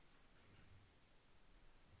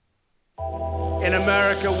In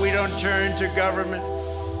America, we don't turn to government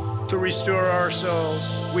to restore our souls.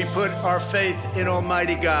 We put our faith in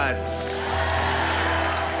Almighty God.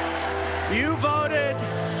 You voted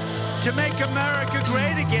to make America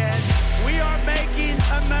great again. We are making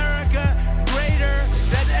America greater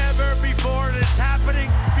than ever before, and it's happening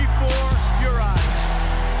before your eyes.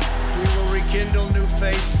 We will rekindle new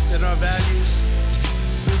faith in our values,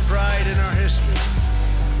 new pride in our history,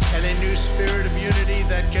 and a new spirit of unity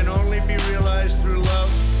that can only be realized through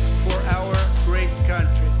love for our great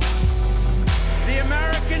country. The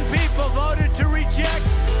American people voted to reject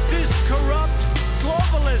this corrupt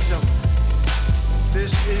globalism.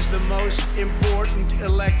 This is the most important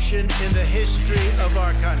election in the history of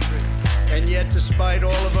our country. And yet, despite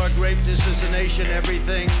all of our greatness as a nation,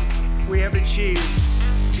 everything we have achieved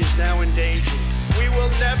is now in danger. We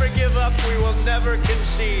will never give up. We will never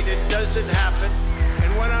concede. It doesn't happen.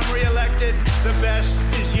 And when I'm reelected, the best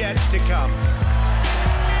is yet to come.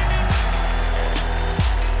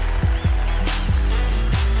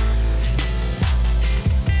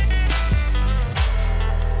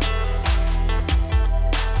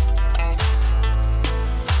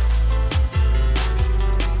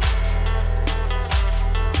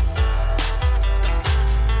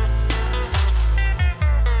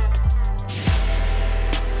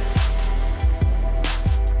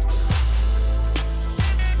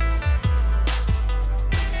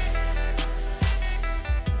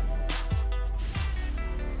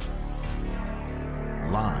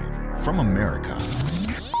 From America,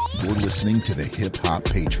 you're listening to the Hip Hop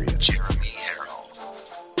Patriot, Jeremy Herrell.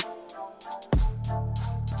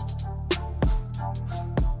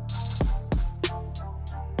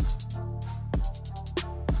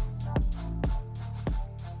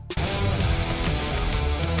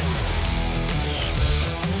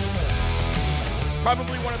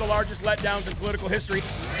 Probably one of the largest letdowns in political history.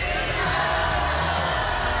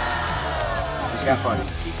 Just got fun.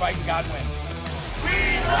 Keep fighting, God wins. We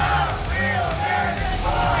love real American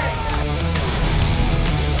stories.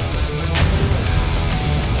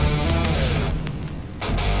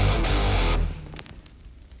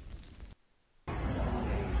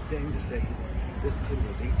 Thing to say, this kid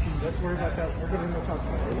was 18. Let's worry about that. We're going to go talk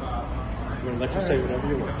about it. I'm going to let you say whatever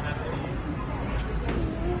you want.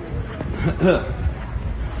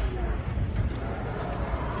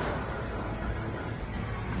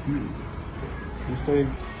 You say...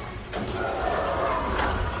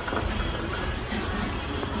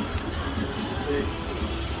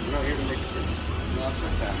 You're not here to make a scene. No, it's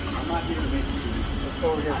like that. I'm not here to make a scene. Let's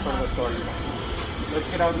go over here and let's talk about this. Let's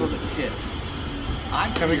get out and look at the kid.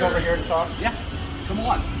 Can we go over here to talk? Yeah. Come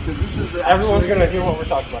on. Because this is everyone's going to hear what we're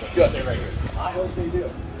talking about. Good. Stay right here. I hope they do.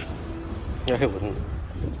 Yeah, it wouldn't.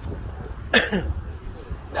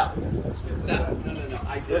 No.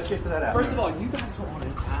 Let's get to that out. First of all, you guys were on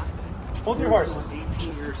an app. Hold your horse.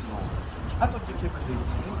 18 years old. I thought the kid was 18.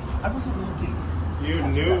 I wasn't looking. You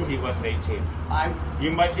knew he wasn't 18.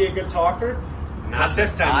 You might be a good talker. Not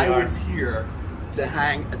this time. I was here to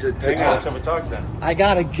hang on, let's have a talk then. I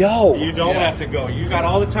gotta go. You don't have to go. You got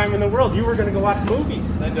all the time in the world. You were going to go watch movies.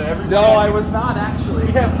 No, I was not actually.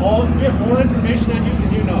 We have more information on you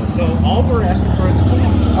than you know. So all we're asking for is a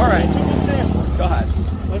talk. All right. Go ahead.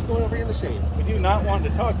 Let's go over in the shade. If you not want to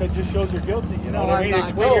talk, that just shows you're guilty. You know what I mean?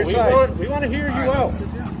 Explain your side. We want to hear you out.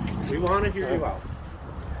 We want to hear you out.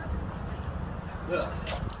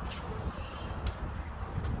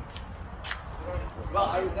 Well,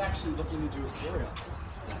 I was actually looking to do a story on this.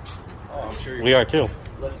 This is actually. Oh, I'm sure we are too.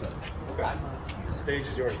 Listen. Okay. I'm not here. Stage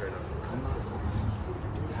is yours right now. I'm not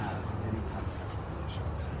here to have any kind of sexual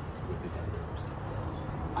relations with the dead person.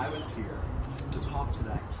 I was here to talk to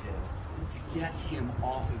that kid to get him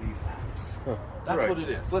off of these apps. Huh. That's Right. what it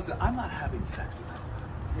is. Listen, I'm not having sex with that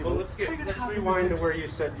guy. Well, let's rewind to where you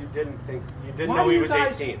said you didn't know he was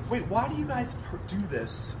 18. Wait, why do you guys do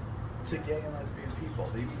this to gay and lesbian people?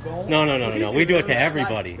 They go. No. We do it to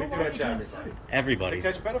everybody. But why are you doing this? Everybody.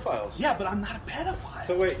 They catch pedophiles. Yeah, but I'm not a pedophile.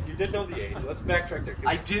 So wait, you did know the age. Let's backtrack there.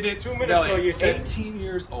 I didn't. 2 minutes ago you said 18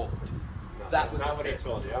 years old. No, that was not what I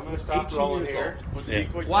told you. I'm going to stop 18 rolling years here. old. Yeah.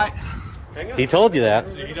 Why? Hang on. He told you that.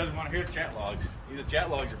 He doesn't want to hear the chat logs. The chat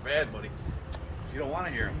logs are bad, buddy. You don't want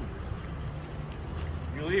to hear them.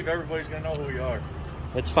 You leave, everybody's going to know who you are.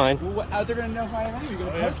 It's fine. Well, they're going to know who I am. You're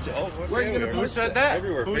going to post it. Where are you going to post it? Who said that?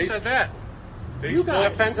 Everywhere. Who said that? You guys. Well, it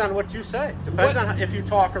depends on what you say. Depends on if you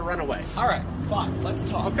talk or run away. All right, fine. Let's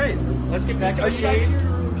talk. Okay, let's get back in the shade.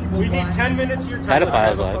 We need 10 minutes of your time.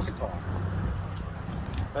 Pedophiles' Let's lives. fucking talk.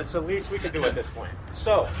 That's the least we can do at this point.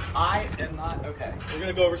 So, I am not okay. We're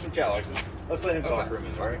going to go over some chat logs. Let's let him talk for a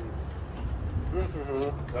minute, all right?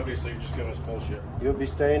 Obviously, you're just giving us bullshit. You'll be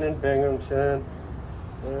staying in Binghamton.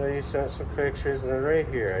 You sent some pictures, and then right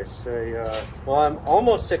here I say, well, I'm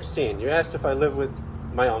almost 16. You asked if I live with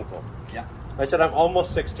my uncle. Yeah. I said I'm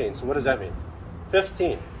almost 16, so what does that mean?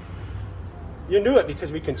 15. You knew it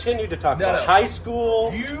because we continued to talk about high school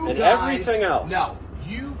and everything else. No,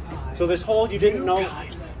 you guys. So this whole you didn't know.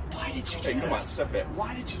 Guys, why did you do this? Come on, step back.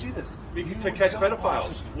 Why did you do this? To catch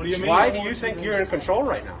pedophiles. What do you mean? Why do you think you're in control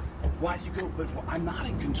right now? Why do you go? But I'm not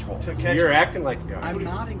in control. You're acting like you are. I'm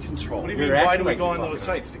not in control. What do you mean? Why do we go on those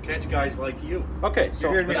sites to catch guys like you? Okay,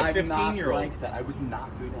 so you're going to be a 15-year-old. 15-year-old. Like that. I was not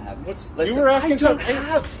going to have. Listen, you were asking something.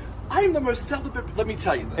 I am the most celibate. Let me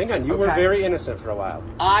tell you this. Hang on, you were very innocent for a while.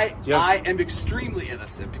 I am extremely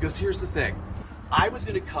innocent because here's the thing. I was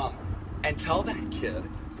going to come and tell that kid,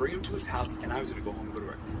 bring him to his house, and I was going to go home and go to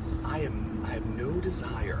work. I have no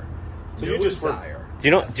desire. So no you just desire.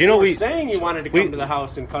 Do you know we saying you wanted to come to the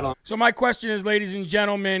house and cuddle? So my question is, ladies and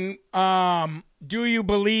gentlemen, do you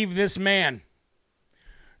believe this man?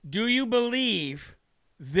 Do you believe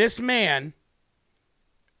this man,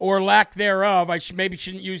 or lack thereof? I maybe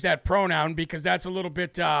shouldn't use that pronoun because that's a little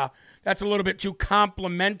bit too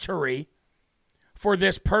complimentary for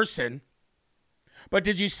this person. But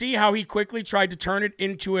did you see how he quickly tried to turn it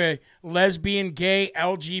into a lesbian, gay,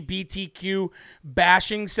 LGBTQ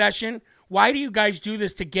bashing session? Why do you guys do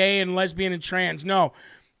this to gay and lesbian and trans? No,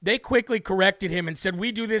 they quickly corrected him and said,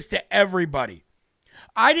 we do this to everybody.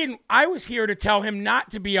 I was here to tell him not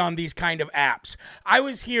to be on these kind of apps. I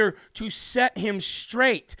was here to set him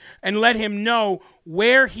straight and let him know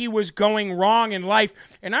where he was going wrong in life.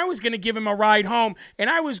 And I was going to give him a ride home, and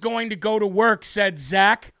I was going to go to work, said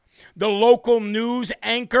Zach, the local news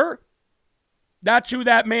anchor. That's who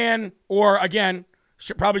that man, or again,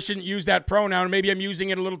 probably shouldn't use that pronoun. Maybe I'm using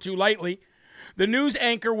it a little too lightly. The news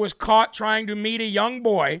anchor was caught trying to meet a young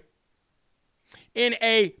boy in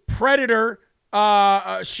a Predator,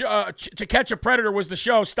 To Catch a Predator was the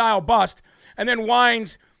show, style bust, and then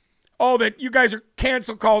whines, that you guys are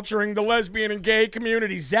cancel culturing the lesbian and gay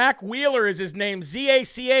community. Zach Wheeler is his name,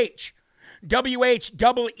 ZACH. WHEELER.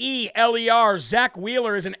 Zach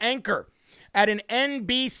Wheeler is an anchor at an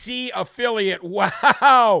NBC affiliate.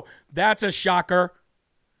 Wow, that's a shocker.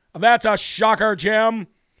 That's a shocker, Jim.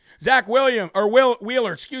 Zach Wheeler,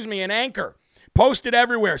 an anchor. Posted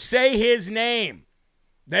everywhere. Say his name.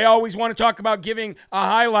 They always want to talk about giving a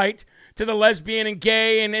highlight to the lesbian and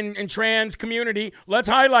gay and trans community. Let's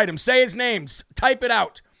highlight him. Say his name. Type it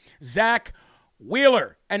out. Zach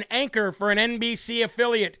Wheeler, an anchor for an NBC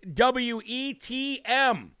affiliate,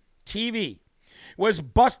 WETM TV, was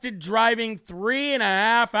busted driving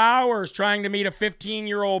 3.5 hours trying to meet a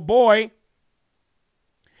 15-year-old boy,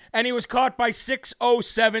 and he was caught by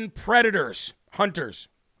 607 predators, hunters.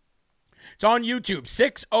 It's on YouTube,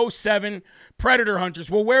 607 predator hunters.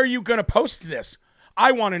 Well, where are you going to post this?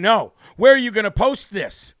 I want to know. Where are you going to post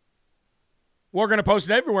this? We're going to post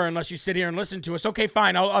it everywhere unless you sit here and listen to us. Okay,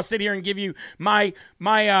 fine. I'll sit here and give you my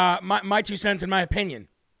 2 cents and my opinion.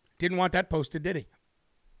 Didn't want that posted, did he?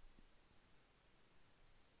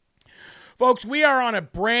 Folks, we are on a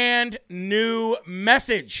brand new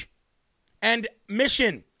message and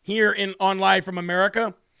mission here on Live from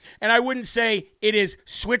America. And I wouldn't say it is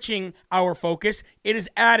switching our focus. It is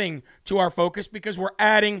adding to our focus because we're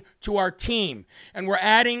adding to our team. And we're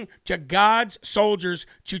adding to God's soldiers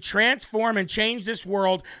to transform and change this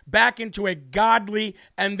world back into a godly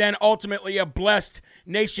and then ultimately a blessed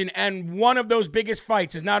nation. And one of those biggest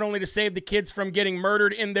fights is not only to save the kids from getting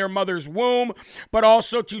murdered in their mother's womb, but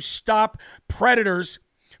also to stop predators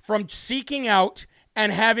from seeking out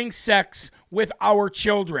and having sex with our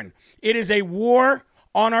children. It is a war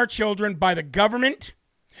on our children by the government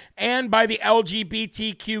and by the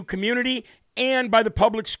LGBTQ community and by the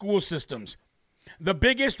public school systems. The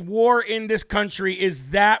biggest war in this country is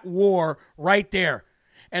that war right there.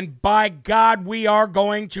 And by God, we are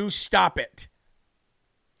going to stop it.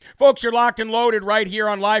 Folks, you're locked and loaded right here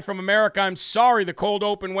on Live from America. I'm sorry the cold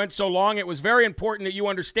open went so long. It was very important that you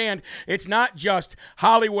understand it's not just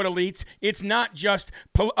Hollywood elites. It's not just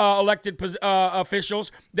elected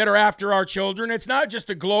officials that are after our children. It's not just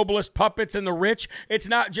the globalist puppets and the rich. It's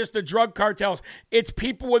not just the drug cartels. It's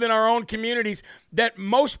people within our own communities that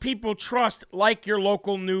most people trust, like your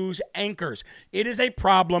local news anchors. It is a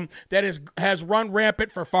problem that has run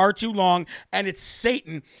rampant for far too long, and it's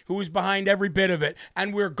Satan who is behind every bit of it,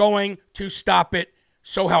 and we're going to stop it,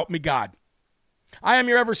 so help me God. I am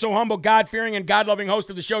your ever so humble, God-fearing, and God-loving host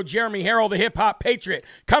of the show, Jeremy Harrell, the hip-hop patriot,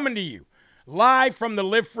 coming to you live from the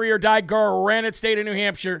Live Free or Die Granite State of New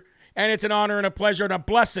Hampshire, and it's an honor and a pleasure and a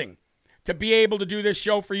blessing to be able to do this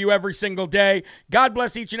show for you every single day. God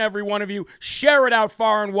bless each and every one of you. Share it out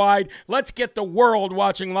far and wide. Let's get the world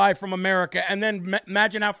watching Live from America, and then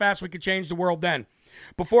imagine how fast we could change the world then.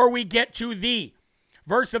 Before we get to the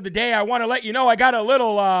verse of the day, I want to let you know I got a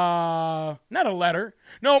little, not a letter.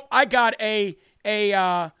 No, I got a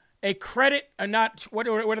credit, what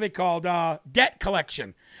are they called? Debt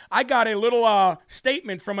collection. I got a little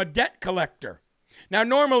statement from a debt collector. Now,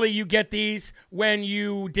 normally you get these when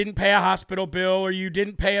you didn't pay a hospital bill or you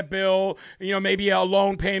didn't pay a bill, maybe a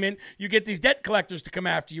loan payment. You get these debt collectors to come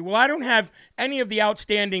after you. Well, I don't have any of the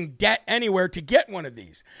outstanding debt anywhere to get one of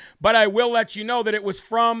these, but I will let you know that it was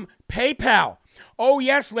from PayPal. Oh,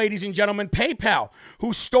 yes, ladies and gentlemen, PayPal,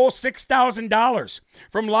 who stole $6,000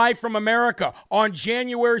 from Live from America on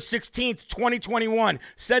January 16th, 2021,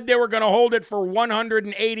 said they were going to hold it for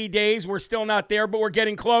 180 days. We're still not there, but we're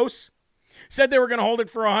getting close. Said they were going to hold it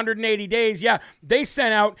for 180 days. Yeah, they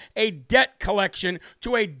sent out a debt collection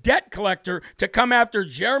to a debt collector to come after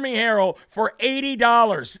Jeremy Harrell for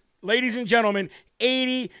 $80. Ladies and gentlemen,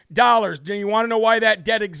 $80. Do you want to know why that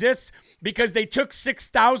debt exists? Because they took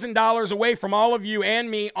 $6,000 away from all of you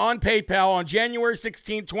and me on PayPal on January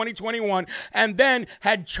 16, 2021, and then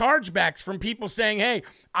had chargebacks from people saying, hey,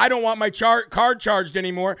 I don't want my card charged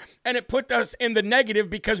anymore, and it put us in the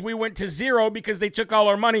negative because we went to zero because they took all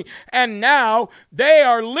our money, and now they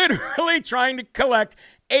are literally trying to collect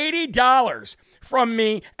 $80 from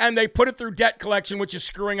me, and they put it through debt collection, which is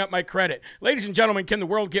screwing up my credit. Ladies and gentlemen, can the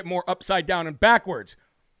world get more upside down and backwards?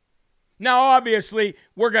 Now, obviously,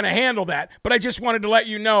 we're going to handle that, but I just wanted to let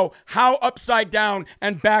you know how upside down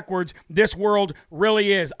and backwards this world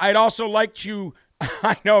really is. I'd also like to,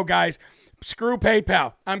 I know, guys, screw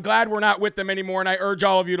PayPal. I'm glad we're not with them anymore, and I urge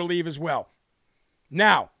all of you to leave as well.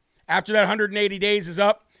 Now, after that 180 days is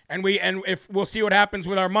up, and if we'll see what happens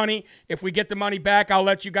with our money. If we get the money back, I'll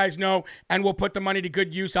let you guys know, and we'll put the money to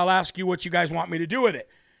good use. I'll ask you what you guys want me to do with it.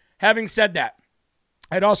 Having said that,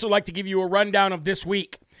 I'd also like to give you a rundown of this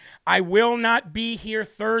week. I will not be here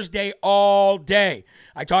Thursday all day.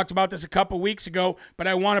 I talked about this a couple weeks ago, but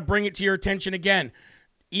I want to bring it to your attention again.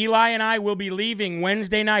 Eli and I will be leaving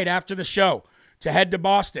Wednesday night after the show to head to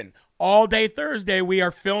Boston. All day Thursday, we are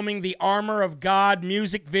filming the Armor of God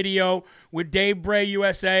music video with Dave Bray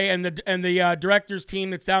USA and the director's team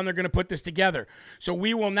that's down there going to put this together. So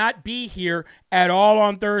we will not be here at all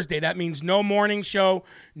on Thursday. That means no morning show,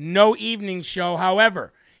 no evening show.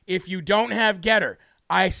 However, if you don't have Getter,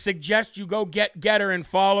 I suggest you go get Getter and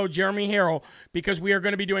follow Jeremy Harrell, because we are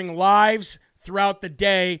going to be doing lives throughout the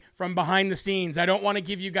day from behind the scenes. I don't want to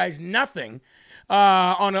give you guys nothing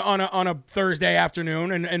on a Thursday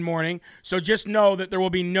afternoon and morning. So just know that there will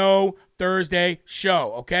be no Thursday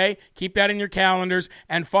show, okay? Keep that in your calendars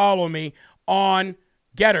and follow me on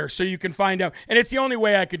Getter so you can find out. And it's the only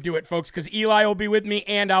way I could do it, folks, because Eli will be with me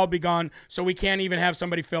and I'll be gone, so we can't even have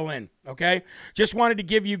somebody fill in, okay? Just wanted to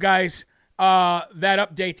give you guys that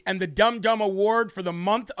update. And the Dum Dum Award for the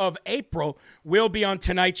month of April will be on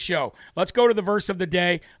tonight's show. Let's go to the verse of the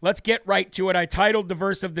day. Let's get right to it. I titled the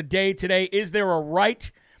verse of the day today, Is There a Right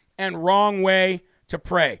and Wrong Way to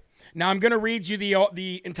Pray? Now, I'm going to read you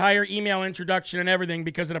the entire email introduction and everything,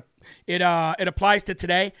 because it applies to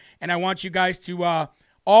today, and I want you guys to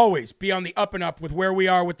always be on the up and up with where we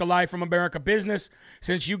are with the Live from America business,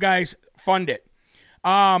 since you guys fund it.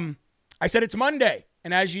 I said it's Monday.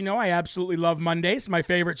 And as you know, I absolutely love Mondays, my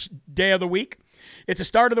favorite day of the week. It's a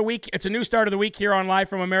start of the week. It's a new start of the week here on Live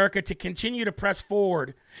from America to continue to press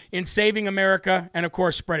forward in saving America and, of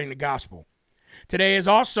course, spreading the gospel. Today is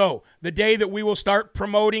also the day that we will start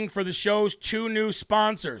promoting for the show's 2 new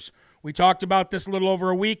sponsors. We talked about this a little over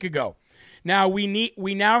a week ago. Now, we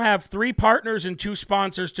now have 3 partners and 2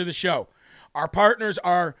 sponsors to the show. Our partners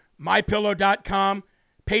are MyPillow.com,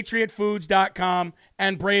 PatriotFoods.com,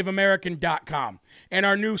 and BraveAmerican.com. And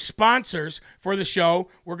our new sponsors for the show,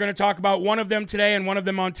 we're going to talk about one of them today and one of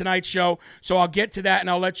them on tonight's show. So I'll get to that, and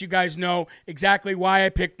I'll let you guys know exactly why I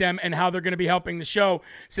picked them and how they're going to be helping the show,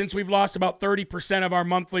 since we've lost about 30% of our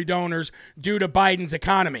monthly donors due to Biden's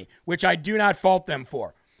economy, which I do not fault them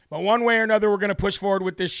for. But one way or another, we're going to push forward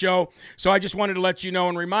with this show. So I just wanted to let you know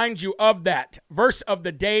and remind you of that. Verse of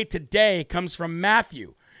the day today comes from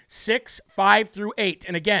Matthew 6:5-8.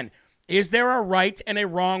 And again, is there a right and a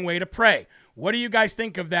wrong way to pray? What do you guys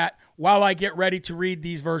think of that while I get ready to read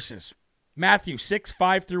these verses? Matthew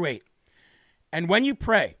 6:5-8. And when you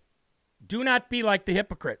pray, do not be like the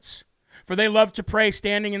hypocrites, for they love to pray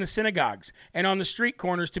standing in the synagogues and on the street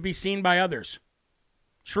corners to be seen by others.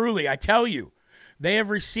 Truly, I tell you, they have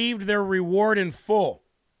received their reward in full.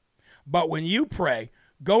 But when you pray,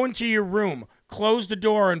 go into your room, close the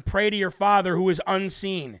door, and pray to your Father who is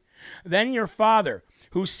unseen. Then your Father,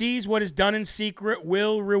 who sees what is done in secret,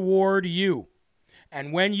 will reward you.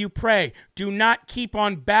 And when you pray, do not keep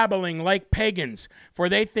on babbling like pagans, for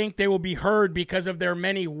they think they will be heard because of their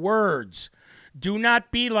many words. Do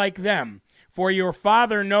not be like them, for your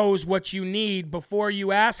Father knows what you need before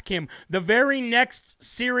you ask him. The very next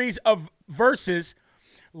series of verses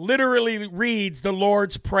literally reads the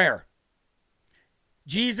Lord's Prayer.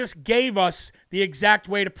 Jesus gave us the exact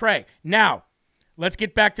way to pray. Now, let's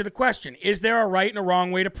get back to the question. Is there a right and a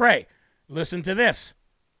wrong way to pray? Listen to this.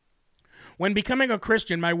 When becoming a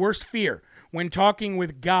Christian, my worst fear when talking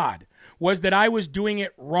with God was that I was doing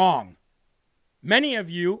it wrong. Many of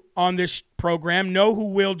you on this program know who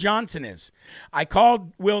Will Johnson is. I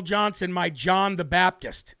called Will Johnson my John the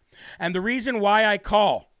Baptist. And the reason why I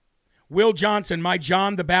call Will Johnson my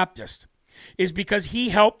John the Baptist is because he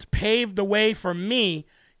helped pave the way for me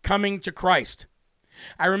coming to Christ.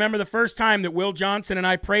 I remember the first time that Will Johnson and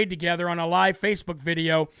I prayed together on a live Facebook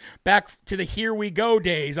video back to the Here We Go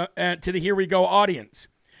days, to the Here We Go audience.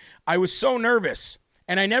 I was so nervous,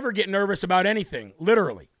 and I never get nervous about anything,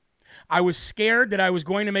 literally. I was scared that I was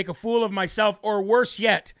going to make a fool of myself, or worse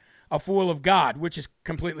yet, a fool of God, which is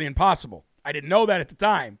completely impossible. I didn't know that at the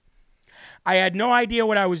time. I had no idea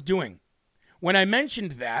what I was doing. When I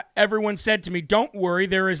mentioned that, everyone said to me, "Don't worry,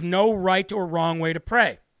 there is no right or wrong way to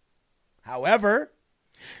pray." However,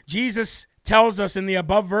 Jesus tells us in the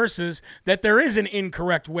above verses that there is an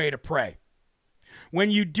incorrect way to pray.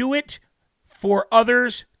 When you do it for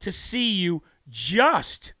others to see you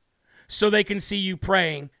just so they can see you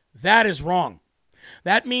praying, that is wrong.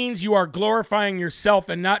 That means you are glorifying yourself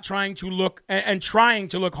and not trying to look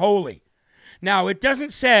holy. Now, it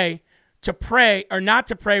doesn't say to pray or not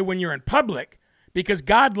to pray when you're in public, because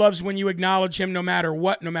God loves when you acknowledge him no matter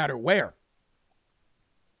what, no matter where.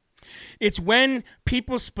 It's when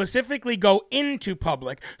people specifically go into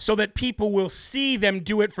public so that people will see them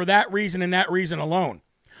do it for that reason and that reason alone.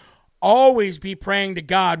 Always be praying to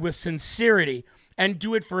God with sincerity and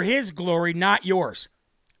do it for his glory, not yours.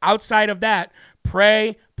 Outside of that,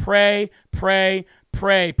 pray, pray, pray,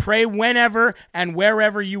 pray. Pray whenever and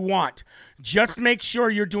wherever you want. Just make sure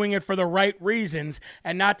you're doing it for the right reasons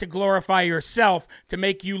and not to glorify yourself to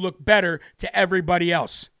make you look better to everybody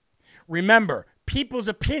else. Remember, people's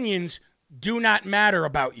opinions do not matter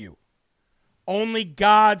about you. Only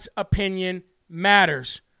God's opinion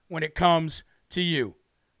matters when it comes to you.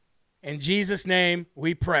 In Jesus' name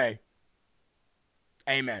we pray.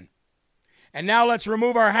 Amen. And now let's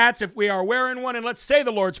remove our hats if we are wearing one, and let's say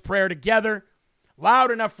the Lord's Prayer together,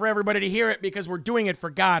 loud enough for everybody to hear it, because we're doing it for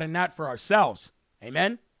God and not for ourselves.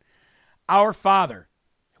 Amen. Our Father,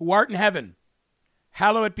 who art in heaven,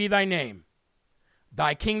 hallowed be thy name.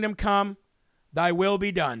 Thy kingdom come, thy will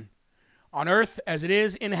be done, on earth as it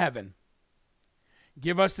is in heaven.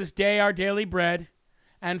 Give us this day our daily bread,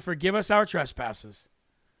 and forgive us our trespasses,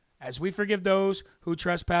 as we forgive those who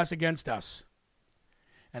trespass against us.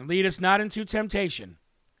 And lead us not into temptation,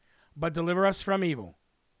 but deliver us from evil.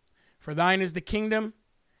 For thine is the kingdom,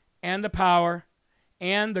 and the power,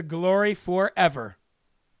 and the glory forever.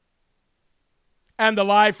 And the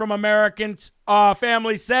Live from American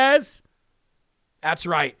family says, that's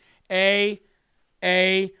right,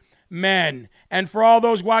 Amen. And for all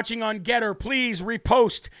those watching on Getter, please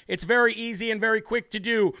repost. It's very easy and very quick to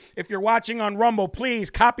do. If you're watching on Rumble, please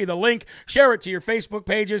copy the link, share it to your Facebook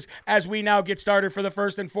pages as we now get started for the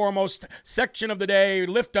first and foremost section of the day.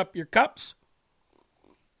 Lift up your cups.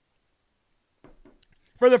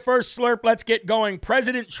 For the first slurp, let's get going.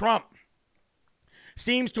 President Trump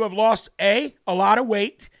seems to have lost A, a lot of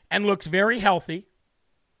weight and looks very healthy,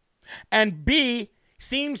 and B,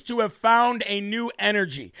 seems to have found a new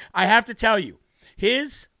energy. I have to tell you,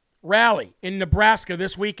 his rally in Nebraska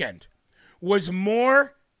this weekend was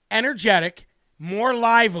more energetic, more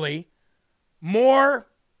lively, more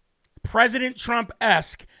President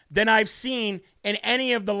Trump-esque than I've seen in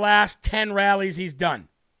any of the last 10 rallies he's done.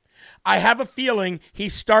 I have a feeling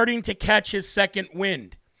he's starting to catch his second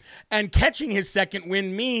wind. And catching his second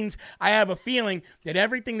wind means I have a feeling that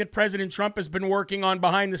everything that President Trump has been working on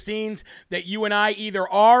behind the scenes that you and I either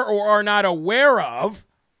are or are not aware of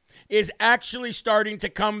is actually starting to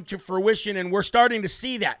come to fruition, and we're starting to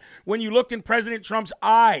see that. When you looked in President Trump's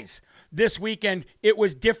eyes this weekend, it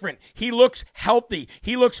was different. He looks healthy.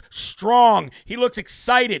 He looks strong. He looks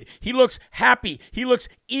excited. He looks happy. He looks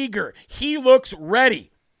eager. He looks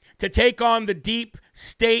ready to take on the deep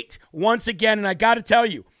state once again, and I got to tell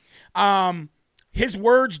you, his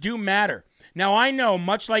words do matter. Now, I know,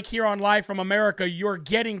 much like here on Live from America, you're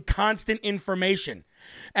getting constant information.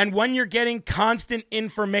 And when you're getting constant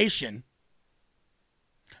information,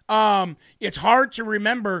 it's hard to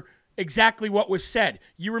remember exactly what was said.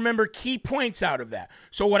 You remember key points out of that.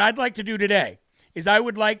 So what I'd like to do today is I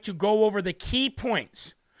would like to go over the key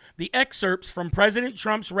points, the excerpts from President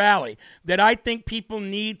Trump's rally that I think people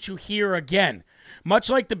need to hear again. Much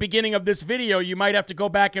like the beginning of this video, you might have to go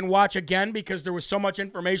back and watch again because there was so much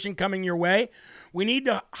information coming your way. We need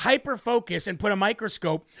to hyper-focus and put a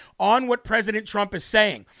microscope on what President Trump is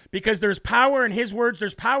saying, because there's power in his words.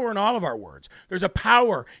 There's power in all of our words. There's a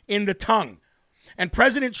power in the tongue. And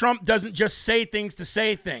President Trump doesn't just say things to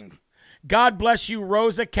say things. God bless you,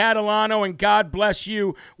 Rosa Catalano, and God bless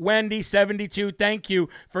you, Wendy72. Thank you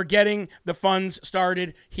for getting the funds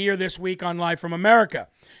started here this week on Live from America.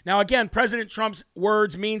 Now, again, President Trump's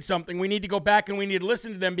words mean something. We need to go back and we need to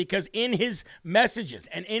listen to them, because in his messages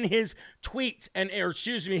and in his tweets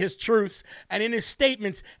his truths and in his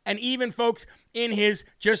statements, and even, folks, in his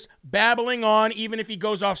just babbling on, even if he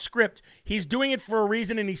goes off script, he's doing it for a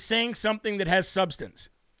reason, and he's saying something that has substance.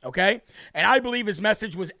 Okay? And I believe his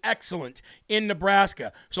message was excellent in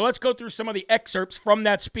Nebraska. So let's go through some of the excerpts from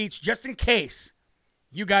that speech, just in case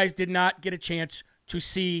you guys did not get a chance to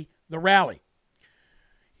see the rally.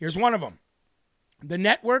 Here's one of them. The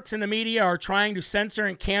networks and the media are trying to censor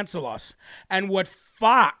and cancel us. And what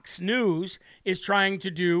Fox News is trying to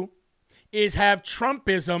do is have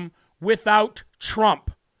Trumpism without Trump.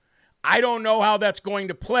 I don't know how that's going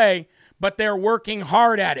to play, but they're working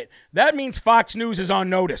hard at it. That means Fox News is on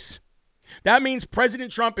notice. That means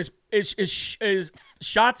President Trump is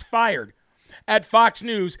shots fired at Fox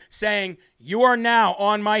News saying, you are now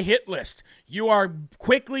on my hit list. You are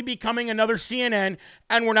quickly becoming another CNN,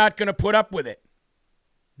 and we're not going to put up with it.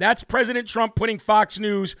 That's President Trump putting Fox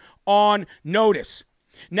News on notice.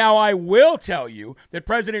 Now, I will tell you that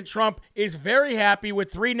President Trump is very happy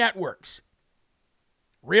with 3 networks: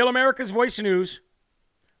 Real America's Voice News,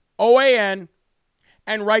 OAN,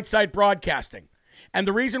 and Right Side Broadcasting. And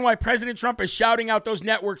the reason why President Trump is shouting out those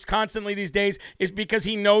networks constantly these days is because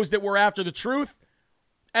he knows that we're after the truth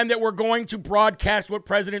and that we're going to broadcast what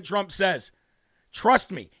President Trump says.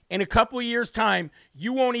 Trust me, in a couple of years' time,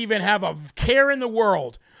 you won't even have a care in the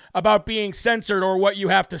world about being censored or what you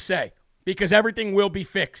have to say, because everything will be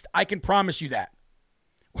fixed. I can promise you that.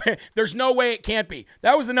 There's no way it can't be.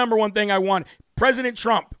 That was the number one thing I wanted. President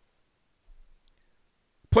Trump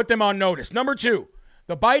put them on notice. Number 2,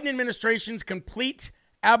 the Biden administration's complete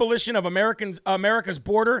abolition of America's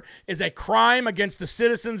border is a crime against the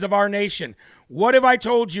citizens of our nation. What have I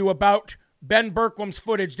told you about Ben Bergquam's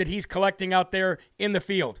footage that he's collecting out there in the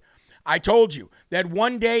field? I told you that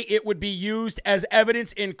one day it would be used as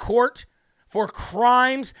evidence in court for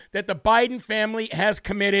crimes that the Biden family has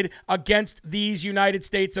committed against these United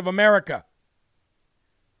States of America.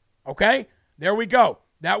 Okay? There we go.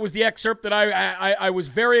 That was the excerpt that I was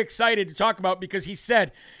very excited to talk about, because he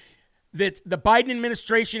said that the Biden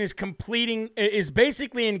administration is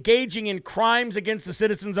basically engaging in crimes against the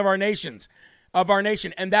citizens of our nation,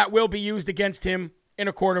 and that will be used against him in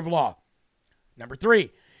a court of law. Number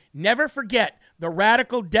 3, never forget the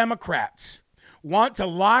radical Democrats want to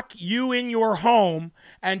lock you in your home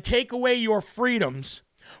and take away your freedoms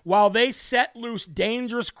while they set loose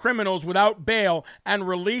dangerous criminals without bail and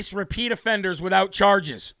release repeat offenders without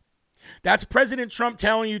charges. That's President Trump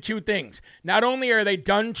telling you 2 things. Not only are they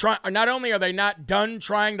not done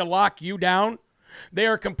trying to lock you down, they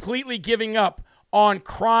are completely giving up on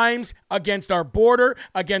crimes against our border,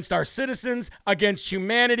 against our citizens, against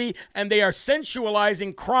humanity, and they are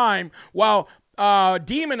sensualizing crime while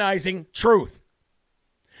demonizing truth.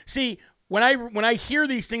 See, when I hear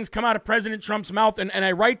these things come out of President Trump's mouth and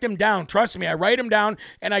I write them down, trust me, I write them down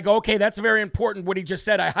and I go, okay, that's very important what he just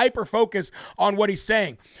said. I hyper-focus on what he's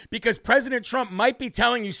saying, because President Trump might be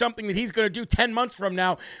telling you something that he's going to do 10 months from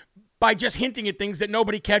now by just hinting at things that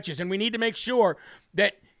nobody catches. And we need to make sure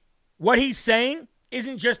that what he's saying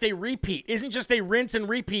isn't just a repeat, isn't just a rinse and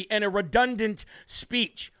repeat and a redundant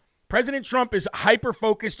speech. President Trump is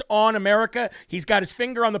hyper-focused on America. He's got his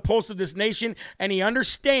finger on the pulse of this nation, and he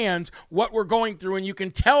understands what we're going through, and you can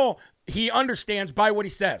tell he understands by what he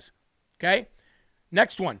says. Okay?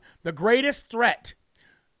 Next one. The greatest threat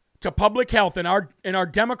to public health in our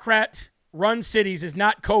Democrat-run cities is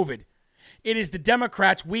not COVID. It is the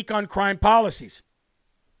Democrats' weak on crime policies.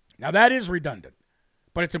 Now, that is redundant,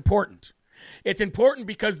 but it's important. It's important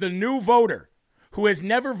because the new voter who has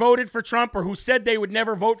never voted for Trump or who said they would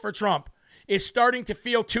never vote for Trump is starting to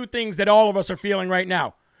feel 2 things that all of us are feeling right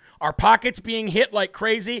now. Our pockets being hit like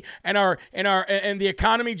crazy, and the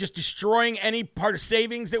economy just destroying any part of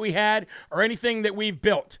savings that we had or anything that we've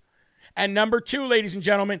built. And number two, ladies and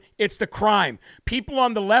gentlemen, it's the crime. People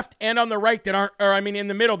on the left and on the right that aren't, or I mean in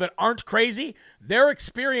the middle that aren't crazy, they're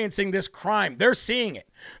experiencing this crime. They're seeing it.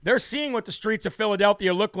 They're seeing what the streets of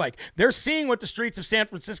Philadelphia look like. They're seeing what the streets of San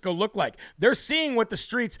Francisco look like. They're seeing what the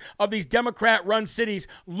streets of these Democrat-run cities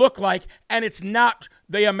look like, and it's not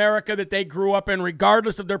the America that they grew up in,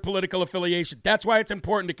 regardless of their political affiliation. That's why it's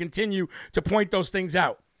important to continue to point those things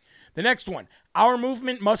out. The next one, our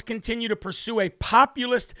movement must continue to pursue a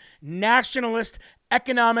populist, nationalist,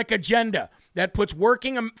 economic agenda that puts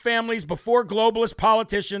working families before globalist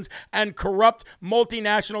politicians and corrupt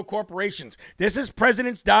multinational corporations. This is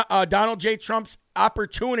President Donald J. Trump's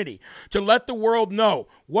opportunity to let the world know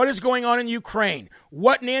what is going on in Ukraine,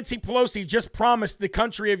 what Nancy Pelosi just promised the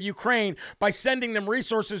country of Ukraine by sending them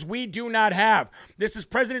resources we do not have. This is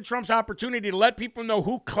President Trump's opportunity to let people know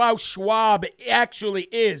who Klaus Schwab actually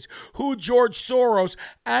is, who George Soros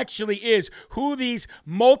actually is, who these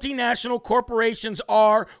multinational corporations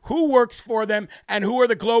are, who works for them, and who are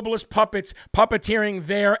the globalist puppets puppeteering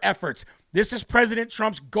their efforts. This is President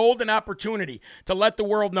Trump's golden opportunity to let the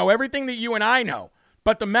world know everything that you and I know,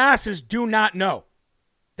 but the masses do not know.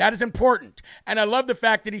 That is important. And I love the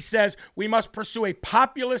fact that he says we must pursue a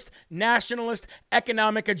populist, nationalist,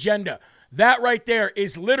 economic agenda. That right there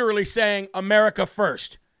is literally saying America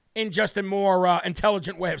first in just a more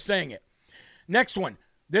intelligent way of saying it. Next one.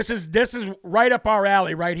 This is right up our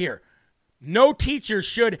alley right here. No teacher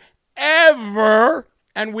should ever,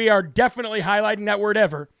 and we are definitely highlighting that word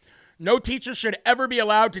ever, no teacher should ever be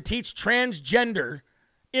allowed to teach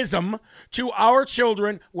transgenderism to our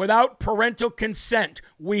children without parental consent.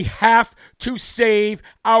 We have to save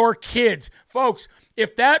our kids. Folks,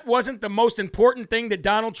 if that wasn't the most important thing that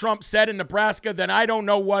Donald Trump said in Nebraska, then I don't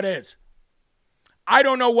know what is. I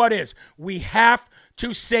don't know what is. We have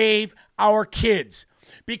to save our kids.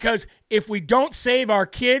 Because if we don't save our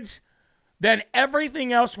kids, then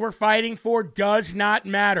everything else we're fighting for does not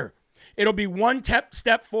matter. It'll be one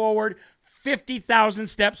step forward, 50,000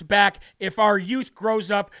 steps back if our youth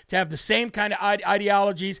grows up to have the same kind of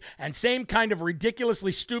ideologies and same kind of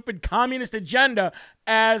ridiculously stupid communist agenda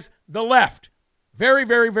as the left. Very,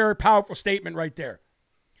 very, very powerful statement right there.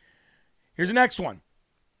 Here's the next one.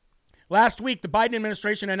 Last week, the Biden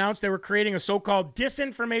administration announced they were creating a so-called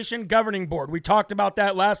disinformation governing board. We talked about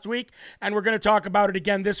that last week, and we're going to talk about it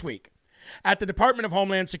again this week. At the Department of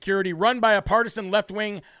Homeland Security, run by a partisan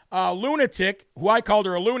left-wing lunatic, who I called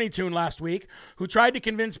her a Looney Tune last week, who tried to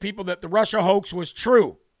convince people that the Russia hoax was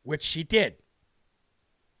true, which she did.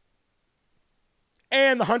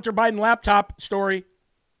 And the Hunter Biden laptop story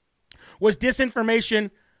was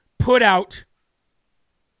disinformation put out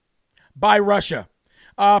by Russia.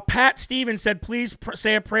 Pat Stevens said, please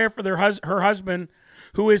say a prayer for her husband,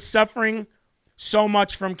 who is suffering so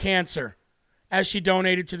much from cancer, as she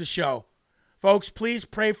donated to the show. Folks, please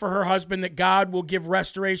pray for her husband that God will give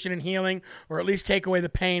restoration and healing, or at least take away the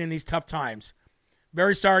pain in these tough times.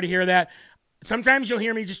 Very sorry to hear that. Sometimes you'll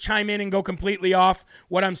hear me just chime in and go completely off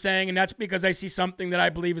what I'm saying, and that's because I see something that I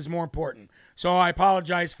believe is more important. So I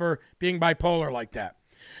apologize for being bipolar like that.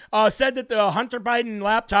 Said that the Hunter Biden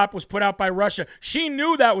laptop was put out by Russia. She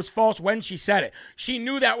knew that was false when she said it. She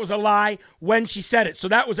knew that was a lie when she said it. So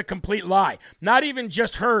that was a complete lie. Not even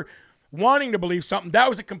just her wanting to believe something. That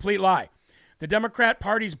was a complete lie. The Democrat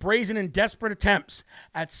Party's brazen and desperate attempts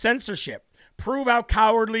at censorship prove how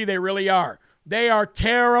cowardly they really are. They are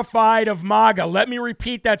terrified of MAGA. Let me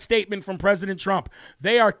repeat that statement from President Trump.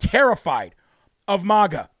 They are terrified of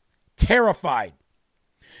MAGA. Terrified.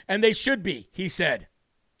 And they should be, he said.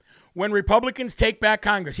 When Republicans take back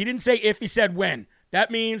Congress, he didn't say if, he said when.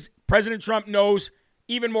 That means President Trump knows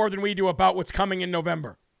even more than we do about what's coming in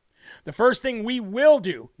November. The first thing we will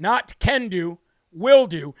do, not can do, will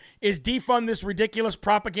do, is defund this ridiculous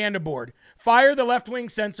propaganda board, fire the left-wing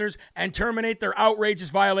censors, and terminate their outrageous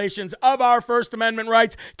violations of our First Amendment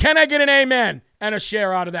rights. Can I get an amen and a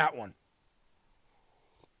share out of that one?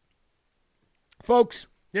 Folks,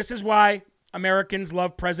 this is why Americans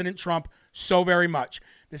love President Trump so very much.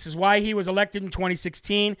 This is why he was elected in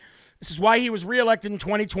 2016. This is why he was reelected in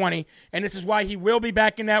 2020. And this is why he will be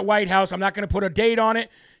back in that White House. I'm not going to put a date on it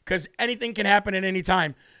because anything can happen at any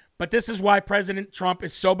time. But this is why President Trump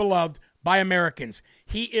is so beloved by Americans.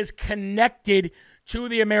 He is connected to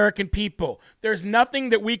the American people. There's nothing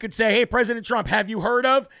that we could say, hey, President Trump, have you heard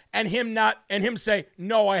of? And him say,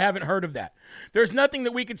 no, I haven't heard of that. There's nothing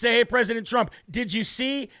that we could say, hey, President Trump, did you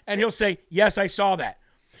see? And he'll say, yes, I saw that.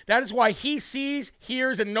 That is why he sees,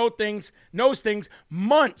 hears, and knows things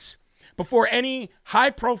months before any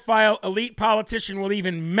high-profile elite politician will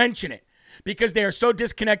even mention it. because they are so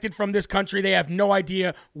disconnected from this country, they have no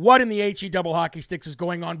idea what in the HE double hockey sticks is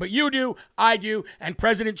going on. But you do, I do, and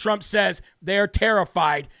President Trump says they're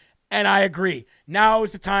terrified, and I agree. Now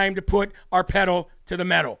is the time to put our pedal to the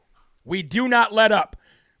metal. We do not let up.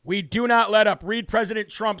 We do not let up. Read President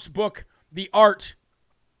Trump's book, The Art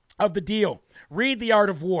of the Deal. Read The Art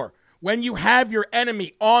of War. When you have your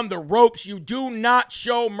enemy on the ropes, you do not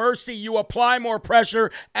show mercy. You apply more pressure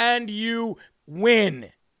and you win.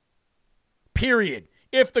 Period.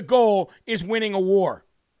 If the goal is winning a war.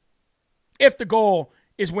 If the goal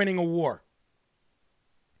is winning a war.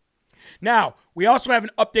 Now, we also have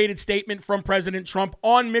an updated statement from President Trump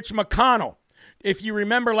on Mitch McConnell. If you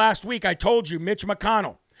remember last week, I told you Mitch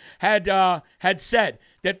McConnell had said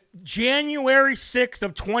that January 6th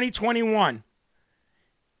of 2021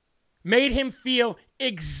 made him feel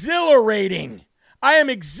exhilarating. I am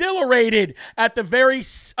exhilarated at the very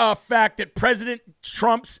fact that President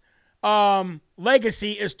Trump's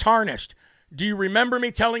legacy is tarnished. Do you remember me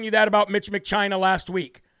telling you that about Mitch McChina last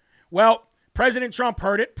week? Well, President Trump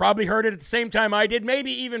heard it, probably heard it at the same time I did,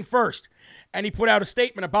 maybe even first. And he put out a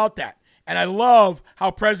statement about that. And I love how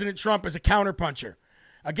President Trump is a counterpuncher.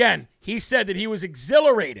 Again, he said that he was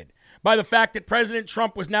exhilarated by the fact that President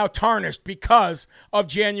Trump was now tarnished because of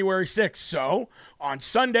January 6th. So, on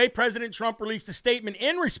Sunday, President Trump released a statement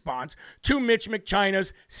in response to Mitch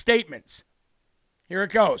McChina's statements. Here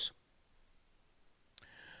it goes.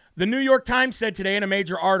 The New York Times said today in a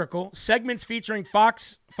major article, segments featuring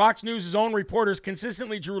Fox News' own reporters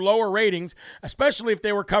consistently drew lower ratings, especially if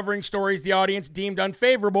they were covering stories the audience deemed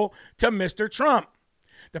unfavorable to Mr. Trump.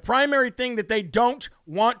 The primary thing that they don't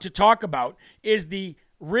want to talk about is the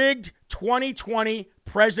rigged 2020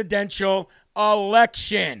 presidential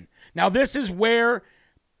election. Now, this is where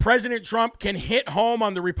President Trump can hit home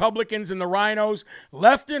on the Republicans and the rhinos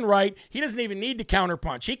left and right. He doesn't even need to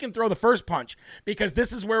counterpunch. He can throw the first punch because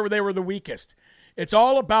this is where they were the weakest. It's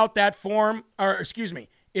all about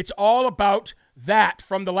it's all about that,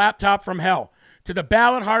 from the laptop from hell to the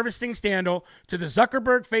ballot harvesting scandal, to the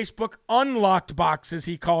Zuckerberg Facebook unlocked boxes,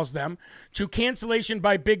 he calls them, to cancellation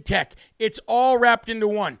by big tech. It's all wrapped into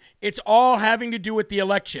one. It's all having to do with the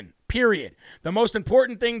election, period. The most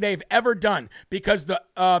important thing they've ever done, because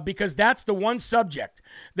that's the one subject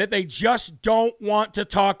that they just don't want to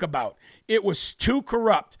talk about. It was too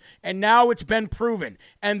corrupt, and now it's been proven,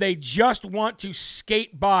 and they just want to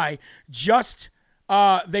skate by.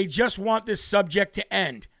 They just want this subject to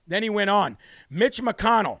end. Then he went on. Mitch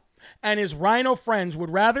McConnell and his rhino friends would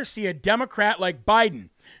rather see a Democrat like Biden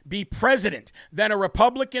be president than a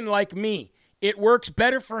Republican like me. It works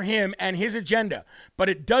better for him and his agenda, but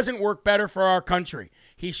it doesn't work better for our country.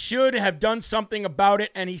 He should have done something about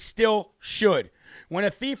it, and he still should. When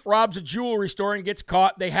a thief robs a jewelry store and gets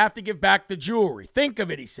caught, they have to give back the jewelry. Think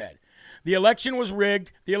of it, he said. The election was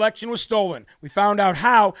rigged. The election was stolen. We found out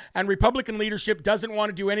how, and Republican leadership doesn't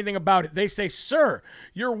want to do anything about it. They say, sir,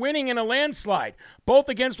 you're winning in a landslide, both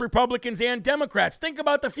against Republicans and Democrats. Think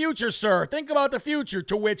about the future, sir. Think about the future.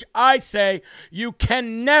 To which I say, you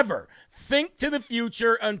can never think to the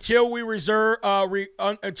future until we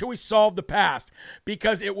until we solve the past,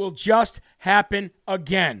 because it will just happen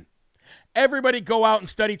again. Everybody go out and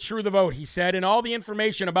study True the Vote, he said, and all the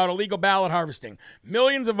information about illegal ballot harvesting.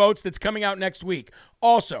 Millions of votes that's coming out next week.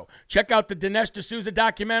 Also, check out the Dinesh D'Souza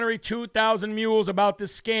documentary, 2,000 Mules, about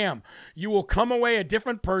this scam. You will come away a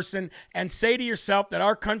different person and say to yourself that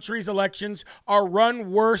our country's elections are run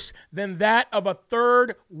worse than that of a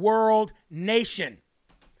third world nation.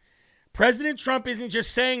 President Trump isn't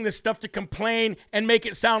just saying this stuff to complain and make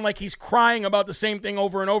it sound like he's crying about the same thing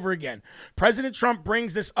over and over again. President Trump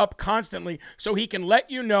brings this up constantly so he can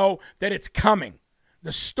let you know that it's coming.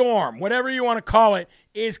 The storm, whatever you want to call it,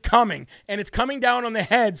 is coming. And it's coming down on the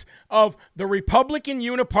heads of the Republican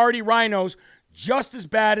uniparty rhinos just as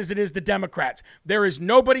bad as it is the Democrats. There is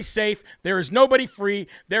nobody safe. There is nobody free.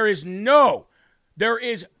 There is no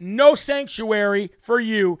sanctuary for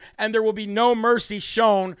you, and there will be no mercy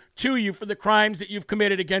shown to you for the crimes that you've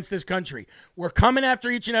committed against this country. We're coming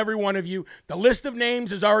after each and every one of you. The list of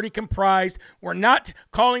names is already comprised. We're not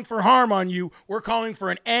calling for harm on you. We're calling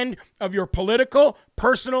for an end of your political,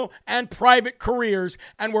 personal, and private careers,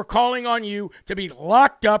 and we're calling on you to be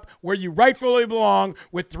locked up where you rightfully belong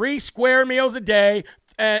with 3 square meals a day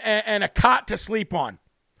and a cot to sleep on.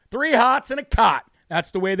 3 hots and a cot.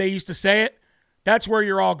 That's the way they used to say it. That's where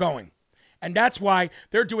you're all going. And that's why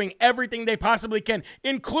they're doing everything they possibly can,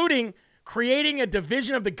 including creating a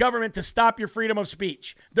division of the government to stop your freedom of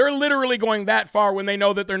speech. They're literally going that far when they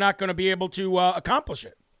know that they're not going to be able to accomplish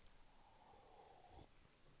it.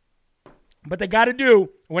 But they got to do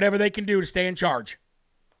whatever they can do to stay in charge.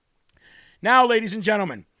 Now, ladies and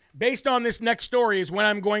gentlemen, based on this next story is when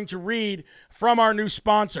I'm going to read from our new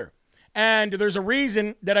sponsor. And there's a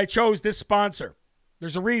reason that I chose this sponsor.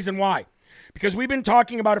 There's a reason why. Because we've been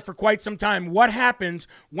talking about it for quite some time. What happens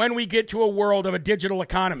when we get to a world of a digital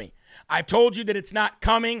economy? I've told you that it's not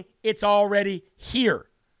coming. It's already here.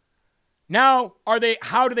 Now,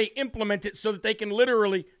 how do they implement it so that they can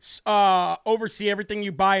literally oversee everything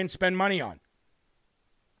you buy and spend money on?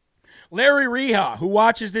 Larry Reha, who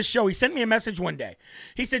watches this show, he sent me a message one day.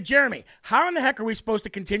 He said, Jeremy, how in the heck are we supposed to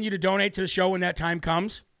continue to donate to the show when that time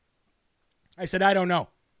comes? I said, I don't know.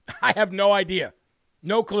 I have no idea.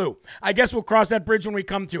 No clue. I guess we'll cross that bridge when we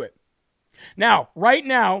come to it. Now, right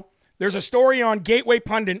now, there's a story on Gateway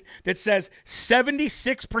Pundit that says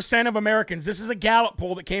 76% of Americans, this is a Gallup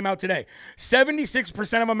poll that came out today,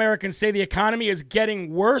 76% of Americans say the economy is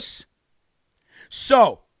getting worse.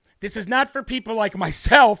 So, this is not for people like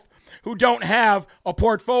myself who don't have a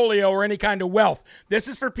portfolio or any kind of wealth. This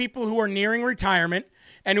is for people who are nearing retirement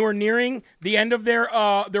and who are nearing the end of their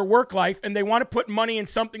work life, and they want to put money in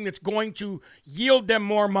something that's going to yield them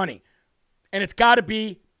more money. And it's got to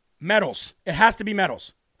be metals. It has to be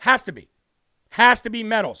metals. Has to be. Has to be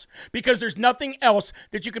metals. Because there's nothing else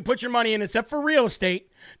that you can put your money in except for real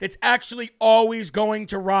estate that's actually always going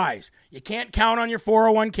to rise. You can't count on your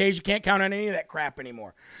 401ks. You can't count on any of that crap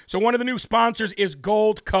anymore. So one of the new sponsors is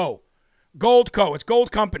Gold Co. Gold Co. It's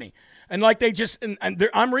Gold Company. And like they just,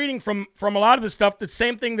 I'm reading from a lot of the stuff, the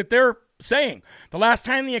same thing that they're saying. The last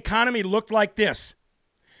time the economy looked like this,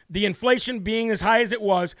 the inflation being as high as it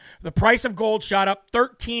was, the price of gold shot up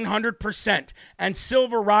 1,300% and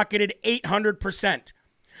silver rocketed 800%.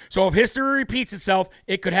 So if history repeats itself,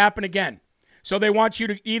 it could happen again. So they want you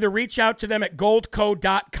to either reach out to them at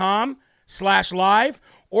goldco.com/live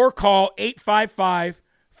or call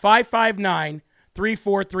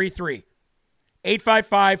 855-559-3433.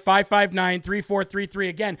 855-559-3433.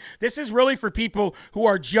 Again, this is really for people who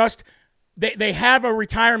are just, they have a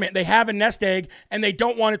retirement, they have a nest egg, and they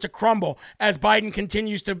don't want it to crumble as Biden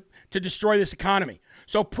continues to destroy this economy.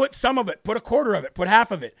 So put some of it, put a quarter of it, put half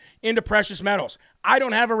of it into precious metals. I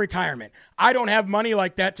don't have a retirement. I don't have money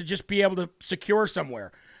like that to just be able to secure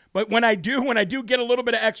somewhere. But when I do get a little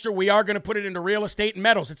bit of extra, we are going to put it into real estate and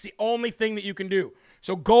metals. It's the only thing that you can do.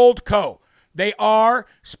 So Gold Co. They are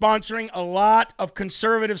sponsoring a lot of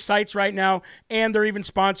conservative sites right now, and they're even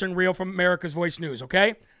sponsoring Real from America's Voice News,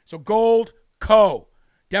 okay? So Gold Co.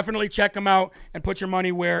 Definitely check them out and put your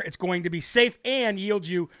money where it's going to be safe and yield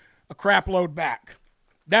you a crap load back.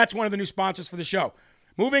 That's one of the new sponsors for the show.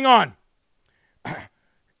 Moving on.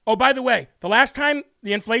 Oh, by the way, the last time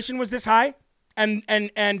the inflation was this high and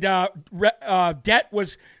debt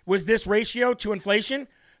was this ratio to inflation,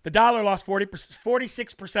 the dollar lost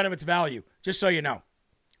 46% of its value, just so you know.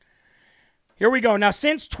 Here we go. Now,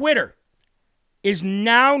 since Twitter is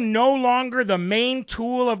now no longer the main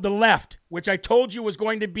tool of the left, which I told you was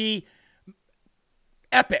going to be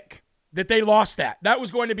epic, that they lost that. That was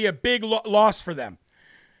going to be a big loss for them.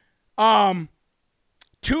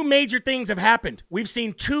 Two major things have happened. We've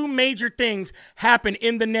seen two major things happen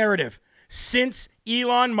in the narrative since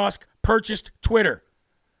Elon Musk purchased Twitter.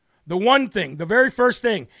 The one thing, the very first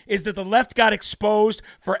thing, is that the left got exposed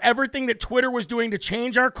for everything that Twitter was doing to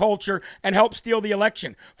change our culture and help steal the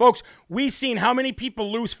election. Folks, we've seen how many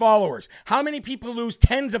people lose followers, how many people lose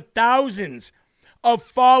tens of thousands of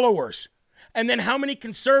followers, and then how many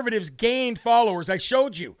conservatives gained followers. I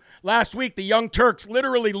showed you last week the Young Turks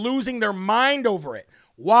literally losing their mind over it.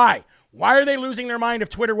 Why? Why are they losing their mind if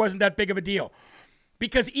Twitter wasn't that big of a deal?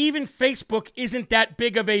 Because even Facebook isn't that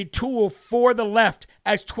big of a tool for the left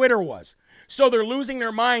as Twitter was. So they're losing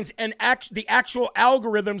their minds, and the actual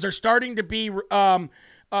algorithms are starting to be the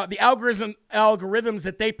algorithms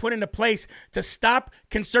that they put into place to stop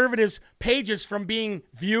conservatives' pages from being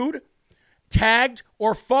viewed, tagged,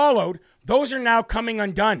 or followed. Those are now coming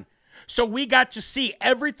undone. So we got to see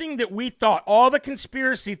everything that we thought, all the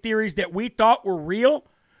conspiracy theories that we thought were real,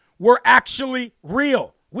 were actually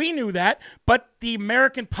real. We knew that, but the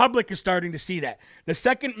American public is starting to see that. The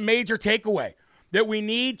second major takeaway that we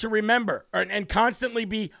need to remember and constantly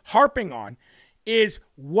be harping on is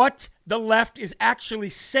what the left is actually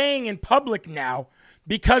saying in public now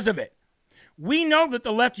because of it. We know that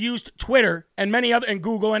the left used Twitter and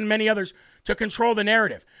Google and many others to control the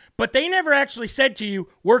narrative, but they never actually said to you,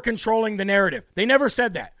 we're controlling the narrative. They never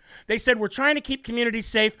said that. They said, we're trying to keep communities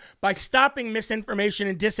safe by stopping misinformation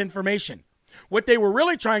and disinformation. What they were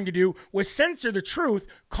really trying to do was censor the truth,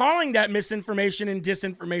 calling that misinformation and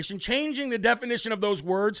disinformation, changing the definition of those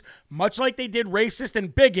words, much like they did racist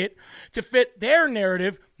and bigot, to fit their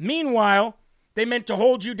narrative. Meanwhile, They meant to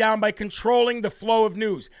hold you down by controlling the flow of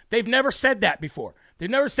news. They've never said that before. They've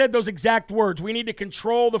never said those exact words. We need to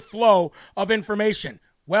control the flow of information.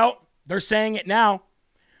 Well, they're saying it now.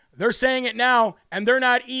 They're saying it now, and they're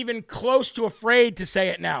not even close to afraid to say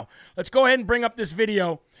it now. Let's go ahead and bring up this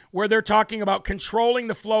video where they're talking about controlling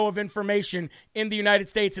the flow of information in the United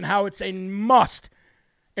States and how it's a must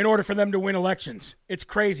in order for them to win elections. It's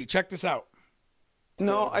crazy. Check this out.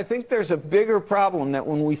 No, I think there's a bigger problem that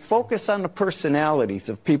when we focus on the personalities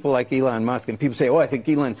of people like Elon Musk and people say, oh, I think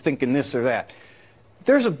Elon's thinking this or that.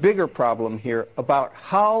 There's a bigger problem here about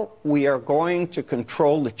how we are going to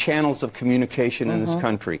control the channels of communication in this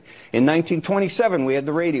country. In 1927, we had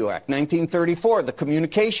the Radio Act. 1934, the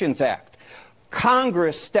Communications Act.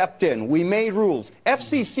 Congress stepped in. We made rules.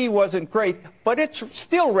 FCC wasn't great, but it's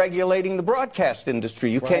still regulating the broadcast industry.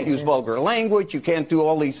 You can't use vulgar language. You can't do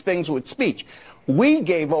all these things with speech. We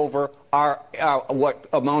gave over our what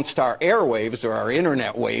amounts to our airwaves or our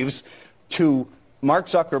internet waves to Mark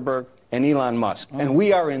Zuckerberg and Elon Musk. And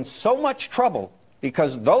we are in so much trouble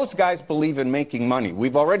because those guys believe in making money.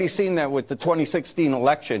 We've already seen that with the 2016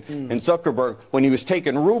 election and Zuckerberg when he was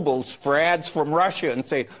taking rubles for ads from Russia and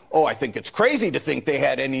saying, oh, I think it's crazy to think they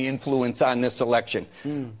had any influence on this election.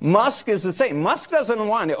 Musk is the same. Musk doesn't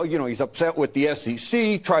want it. You know, he's upset with the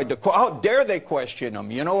SEC, tried to, how dare they question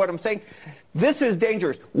him? You know what I'm saying? This is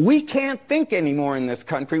dangerous. We can't think anymore in this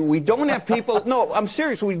country. We don't have people, no, I'm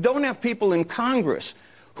serious, we don't have people in Congress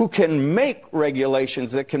who can make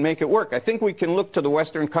regulations that can make it work. I think we can look to the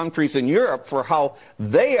Western countries in Europe for how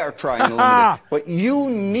they are trying to limit it. But you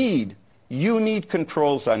need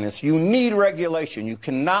controls on this. You need regulation. You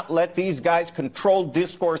cannot let these guys control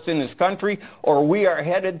discourse in this country or we are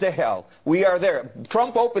headed to hell. We are there.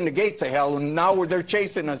 Trump opened the gates of hell and now they're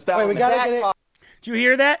chasing us down. Wait, we gotta get it. Do you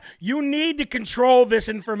hear that? You need to control this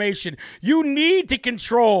information. You need to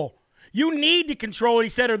control. You need to control it, he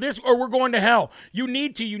said, or we're going to hell. You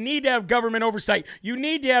need to have government oversight. You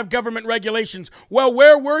need to have government regulations. Well,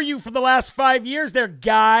 where were you for the last 5 years there,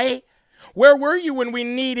 guy? Where were you when we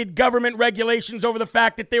needed government regulations over the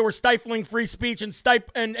fact that they were stifling free speech and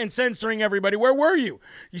censoring everybody? Where were you?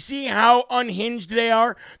 You see how unhinged they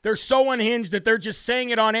are? They're so unhinged that they're just saying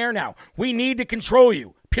it on air now. We need to control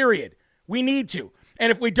you, period. We need to.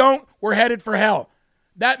 And if we don't, we're headed for hell.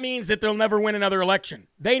 That means that they'll never win another election.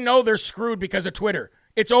 They know they're screwed because of Twitter.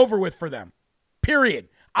 It's over with for them. Period.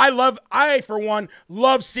 I, for one,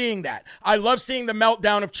 love seeing that. I love seeing the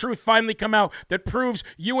meltdown of truth finally come out that proves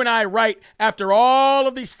you and I right after all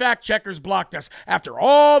of these fact checkers blocked us, after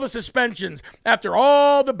all the suspensions, after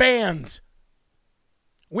all the bans.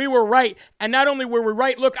 We were right. And not only were we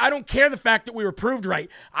right, look, I don't care the fact that we were proved right.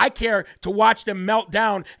 I care to watch them melt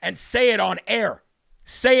down and say it on air.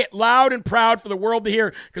 Say it loud and proud for the world to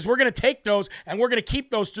hear, because we're going to take those and we're going to keep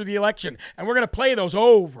those through the election, and we're going to play those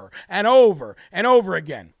over and over and over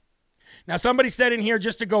again. Now, somebody said in here,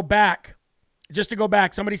 just to go back,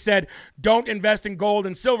 somebody said, don't invest in gold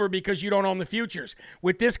and silver because you don't own the futures.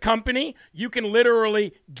 With this company, you can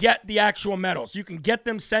literally get the actual metals. You can get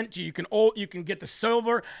them sent to you. You can get the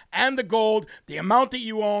silver and the gold, the amount that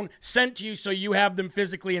you own, sent to you so you have them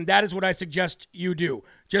physically, and that is what I suggest you do,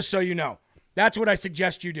 just so you know. That's what I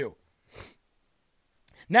suggest you do.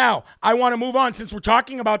 Now, I want to move on. Since we're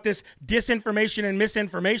talking about this disinformation and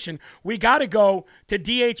misinformation, we got to go to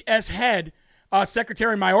DHS head,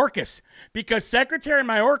 Secretary Mayorkas, because Secretary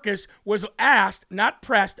Mayorkas was asked, not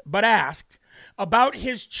pressed, but asked about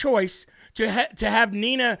his choice to have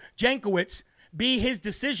Nina Jankowicz be his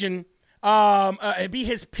decision, be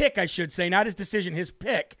his pick, I should say, not his decision, his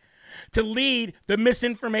pick, to lead the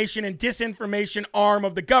misinformation and disinformation arm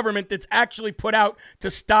of the government that's actually put out to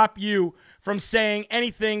stop you from saying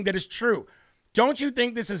anything that is true. Don't you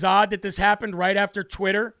think this is odd that this happened right after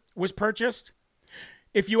Twitter was purchased?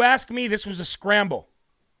 If you ask me, this was a scramble.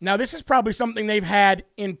 Now, this is probably something they've had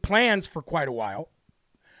in plans for quite a while,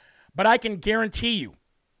 but I can guarantee you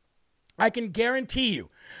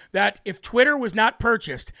that if Twitter was not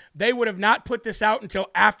purchased, they would have not put this out until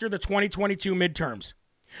after the 2022 midterms.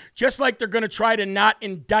 Just like they're going to try to not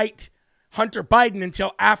indict Hunter Biden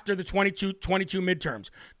until after the 2022 midterms.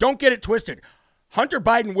 Don't get it twisted. Hunter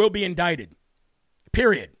Biden will be indicted.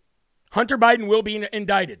 Period. Hunter Biden will be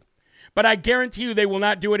indicted. But I guarantee you they will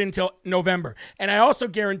not do it until November. And I also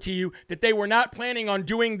guarantee you that they were not planning on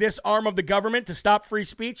doing this arm of the government to stop free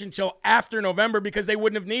speech until after November because they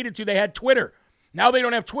wouldn't have needed to. They had Twitter. Now they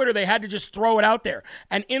don't have Twitter. They had to just throw it out there.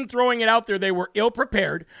 And in throwing it out there, they were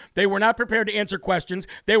ill-prepared. They were not prepared to answer questions.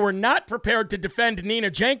 They were not prepared to defend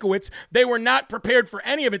Nina Jankowicz. They were not prepared for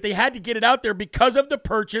any of it. They had to get it out there because of the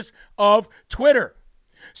purchase of Twitter.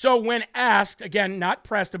 So when asked, again, not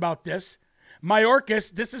pressed about this,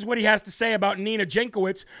 Mayorkas, this is what he has to say about Nina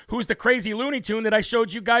Jankowicz, who's the crazy Looney Tune that I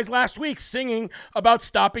showed you guys last week singing about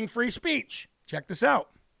stopping free speech. Check this out.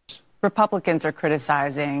 Republicans are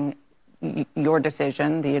criticizing your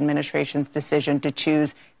decision, the administration's decision to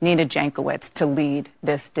choose Nina Jankowicz to lead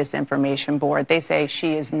this disinformation board. They say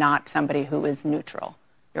she is not somebody who is neutral.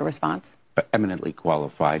 Your response? Eminently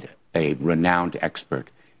qualified, a renowned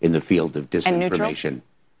expert in the field of disinformation.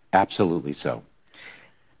 Absolutely so.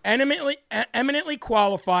 Eminently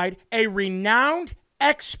qualified, a renowned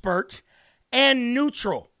expert, and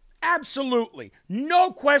neutral. Absolutely.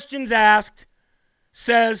 No questions asked,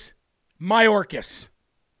 says Mayorkas.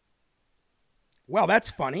 Well, that's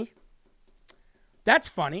funny. That's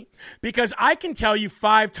funny because I can tell you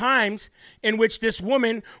 5 times in which this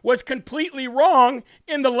woman was completely wrong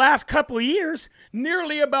in the last couple of years,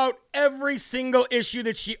 nearly about every single issue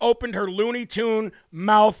that she opened her Looney Tune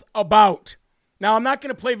mouth about. Now, I'm not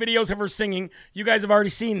going to play videos of her singing. You guys have already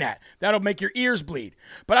seen that. That'll make your ears bleed.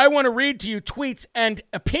 But I want to read to you tweets and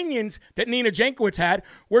opinions that Nina Jankowicz had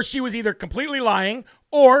where she was either completely lying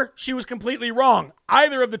or she was completely wrong.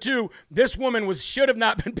 Either of the two, this woman should have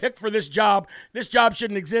not been picked for this job. This job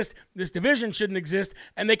shouldn't exist. This division shouldn't exist.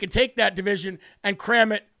 And they can take that division and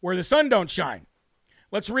cram it where the sun don't shine.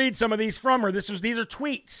 Let's read some of these from her. These are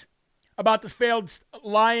tweets about this failed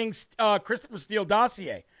lying Christopher Steele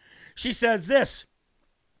dossier. She says this,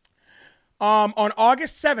 on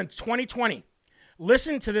August 7th, 2020,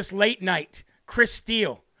 listen to this late night, Chris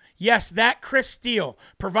Steele. Yes, that Chris Steele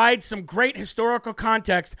provides some great historical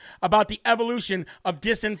context about the evolution of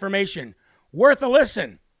disinformation. Worth a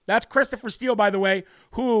listen. That's Christopher Steele, by the way,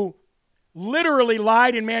 who literally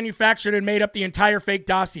lied and manufactured and made up the entire fake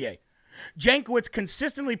dossier. Jankowicz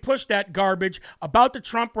consistently pushed that garbage about the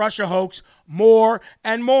Trump-Russia hoax more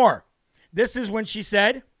and more. This is when she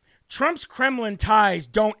said, Trump's Kremlin ties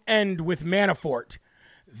don't end with Manafort.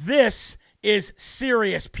 This is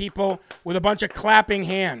serious, people, with a bunch of clapping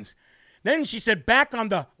hands. Then she said, back on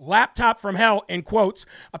the laptop from hell, in quotes,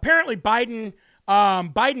 apparently Biden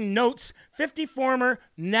notes 50 former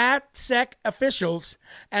NatSec officials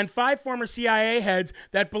and 5 former CIA heads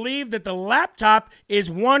that believe that the laptop is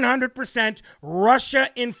 100% Russia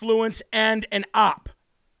influence and an op.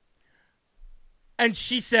 And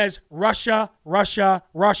she says, Russia, Russia,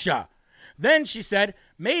 Russia. Then she said,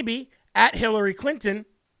 maybe at Hillary Clinton's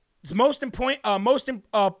most important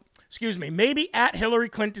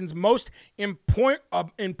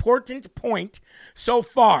point so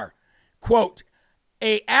far, quote,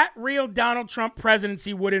 a at real Donald Trump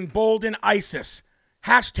presidency would embolden ISIS.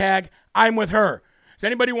 Hashtag I'm with her. Does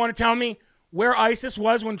anybody want to tell me where ISIS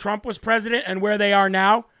was when Trump was president and where they are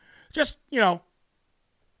now? Just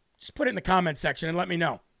put it in the comment section and let me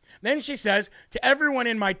know. Then she says, to everyone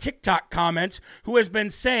in my TikTok comments who has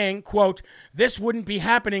been saying, quote, this wouldn't be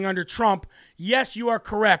happening under Trump. Yes, you are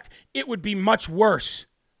correct. It would be much worse.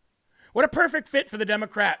 What a perfect fit for the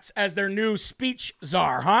Democrats as their new speech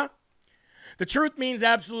czar, huh? The truth means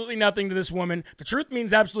absolutely nothing to this woman. The truth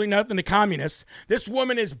means absolutely nothing to communists. This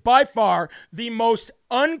woman is by far the most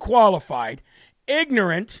unqualified,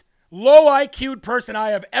 ignorant, low IQ'd person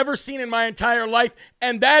I have ever seen in my entire life,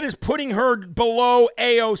 and that is putting her below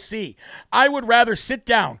AOC. I would rather sit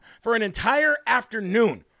down for an entire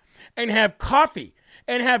afternoon and have coffee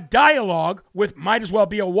and have dialogue with, might as well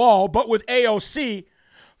be a wall, but with AOC,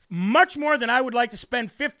 much more than I would like to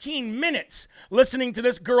spend 15 minutes listening to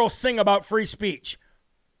this girl sing about free speech.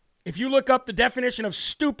 If you look up the definition of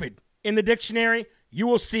stupid in the dictionary, you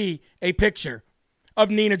will see a picture of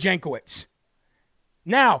Nina Jankowicz.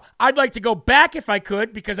 Now, I'd like to go back if I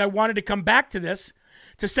could, because I wanted to come back to this,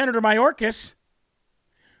 to Senator Mayorkas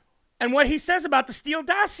and what he says about the Steele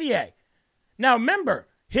dossier. Now, remember,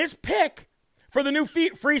 his pick for the new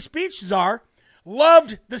free speech czar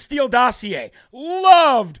loved the Steele dossier,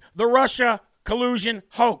 loved the Russia collusion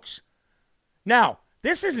hoax. Now,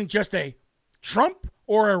 this isn't just a Trump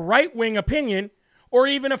or a right-wing opinion or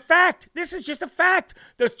even a fact. This is just a fact.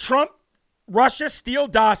 The Trump-Russia Steele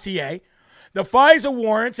dossier, the FISA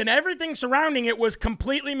warrants, and everything surrounding it was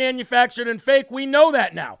completely manufactured and fake. We know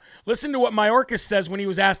that now. Listen to what Mayorkas says when he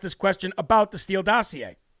was asked this question about the Steele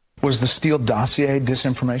dossier. Was the Steele dossier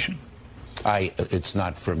disinformation? It's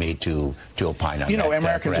not for me to opine on that.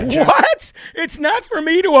 Americans... What? It's not for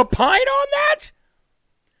me to opine on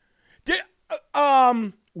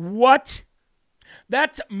that? What?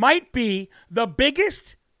 That might be the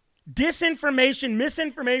biggest disinformation,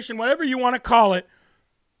 misinformation, whatever you want to call it,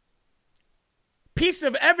 piece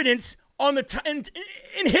of evidence on in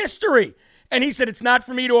history. And he said, it's not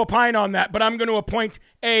for me to opine on that, but I'm going to appoint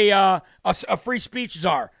a free speech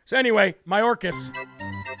czar. So anyway, Mayorkas.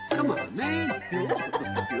 Come on, man.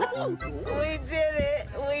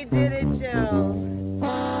 We did it, Joe.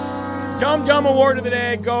 Dumb Dumb Award of the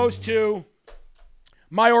day goes to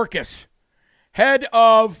Mayorkas, head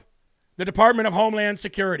of the Department of Homeland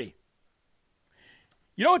Security.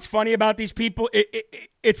 You know what's funny about these people?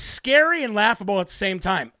 It's scary and laughable at the same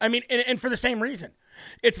time. I mean, and for the same reason.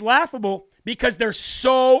 It's laughable because they're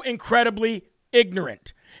so incredibly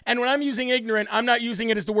ignorant. And when I'm using ignorant, I'm not using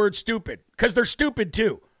it as the word stupid, because they're stupid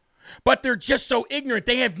too. But they're just so ignorant.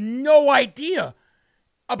 They have no idea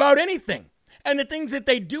about anything. And the things that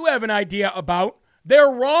they do have an idea about,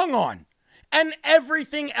 they're wrong on. And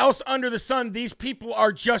everything else under the sun, these people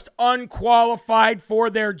are just unqualified for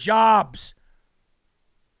their jobs.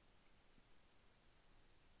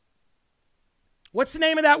 What's the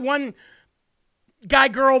name of that one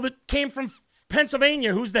girl that came from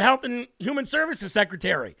Pennsylvania who's the Health and Human Services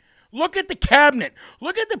Secretary? Look at the cabinet.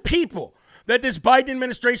 Look at the people that this Biden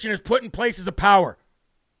administration has put in places of power.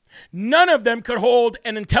 None of them could hold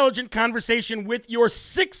an intelligent conversation with your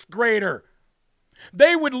sixth grader.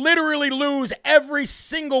 They would literally lose every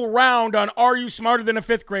single round on Are You Smarter Than a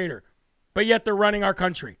Fifth Grader? But yet they're running our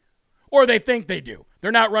country. Or they think they do.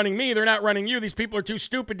 They're not running me. They're not running you. These people are too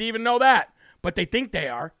stupid to even know that. But they think they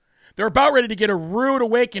are. They're about ready to get a rude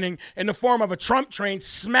awakening in the form of a Trump train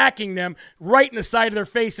smacking them right in the side of their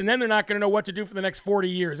face, and then they're not going to know what to do for the next 40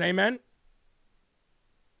 years. Amen?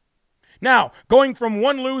 Now, going from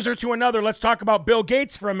one loser to another, let's talk about Bill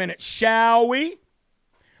Gates for a minute, shall we?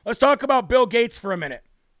 Let's talk about Bill Gates for a minute.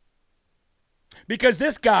 Because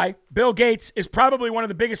this guy, Bill Gates, is probably one of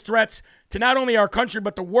the biggest threats to not only our country,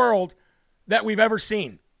 but the world that we've ever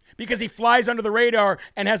seen. Because he flies under the radar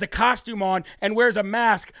and has a costume on and wears a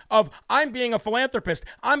mask of, I'm being a philanthropist,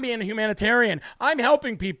 I'm being a humanitarian, I'm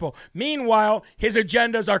helping people. Meanwhile, his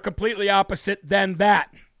agendas are completely opposite than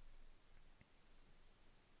that.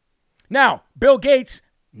 Now, Bill Gates,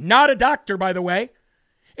 not a doctor, by the way,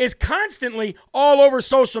 is constantly all over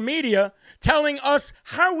social media telling us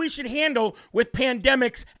how we should handle with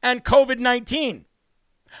pandemics and COVID-19,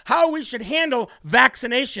 how we should handle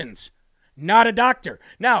vaccinations. Not a doctor.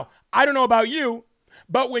 Now, I don't know about you,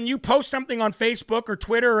 but when you post something on Facebook or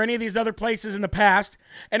Twitter or any of these other places in the past,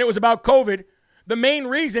 and it was about COVID, the main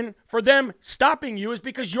reason for them stopping you is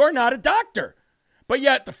because you're not a doctor. But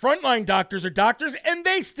yet the frontline doctors are doctors, and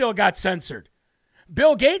they still got censored.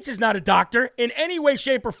 Bill Gates is not a doctor in any way,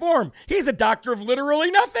 shape, or form. He's a doctor of literally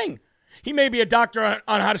nothing. He may be a doctor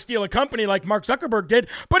on how to steal a company like Mark Zuckerberg did,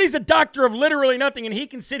 but he's a doctor of literally nothing, and he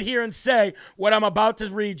can sit here and say what I'm about to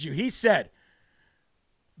read you. He said,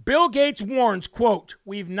 Bill Gates warns, quote,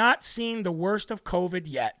 we've not seen the worst of COVID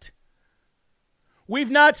yet.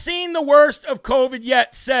 We've not seen the worst of COVID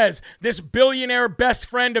yet, says this billionaire best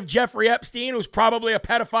friend of Jeffrey Epstein, who's probably a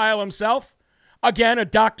pedophile himself. Again, a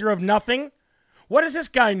doctor of nothing. What does this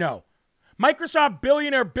guy know? Microsoft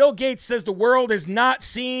billionaire Bill Gates says the world has not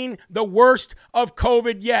seen the worst of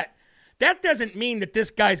COVID yet. That doesn't mean that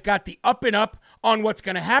this guy's got the up and up on what's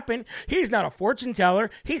going to happen. He's not a fortune teller.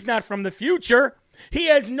 He's not from the future. He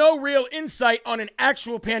has no real insight on an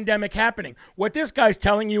actual pandemic happening. What this guy's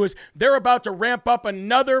telling you is they're about to ramp up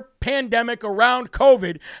another pandemic around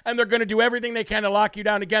COVID, and they're going to do everything they can to lock you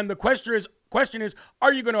down again. The question is,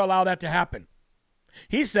 are you going to allow that to happen?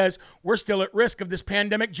 He says we're still at risk of this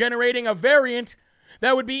pandemic generating a variant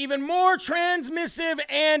that would be even more transmissive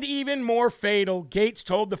and even more fatal, Gates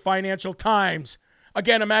told the Financial Times.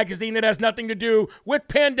 Again, a magazine that has nothing to do with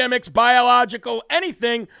pandemics, biological,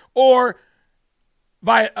 anything, or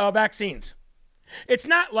vaccines. It's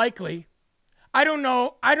not likely. I don't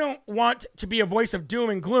know. I don't want to be a voice of doom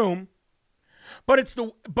and gloom, but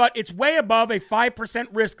it's way above a 5%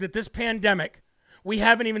 risk that this pandemic, we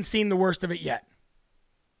haven't even seen the worst of it yet.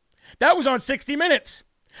 That was on 60 Minutes.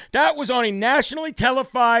 That was on a nationally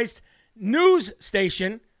televised news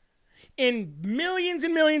station in millions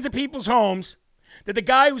and millions of people's homes, that the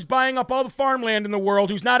guy who's buying up all the farmland in the world,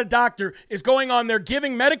 who's not a doctor, is going on there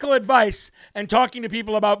giving medical advice and talking to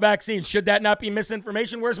people about vaccines. Should that not be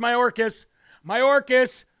misinformation? Where's Mayorkas?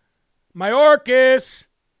 Mayorkas.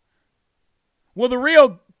 Will the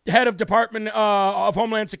real head of Department of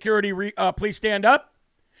Homeland Security please stand up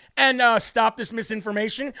and stop this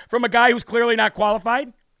misinformation from a guy who's clearly not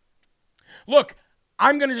qualified? Look,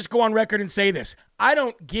 I'm going to just go on record and say this. I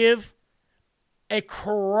don't give a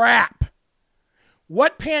crap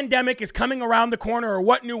what pandemic is coming around the corner or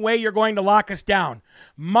what new way you're going to lock us down.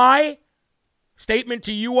 My statement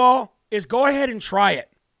to you all is go ahead and try it.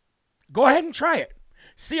 Go ahead and try it.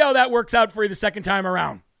 See how that works out for you the second time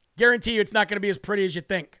around. Guarantee you it's not going to be as pretty as you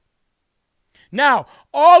think. Now,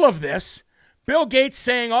 all of this, Bill Gates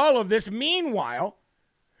saying all of this, meanwhile,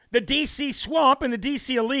 the D.C. swamp and the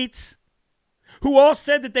D.C. elites, who all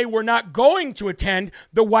said that they were not going to attend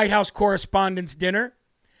the White House Correspondents' Dinner,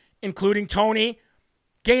 including Tony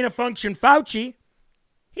gain-of-function Fauci,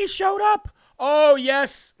 he showed up. Oh,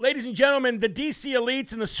 yes, ladies and gentlemen, the D.C.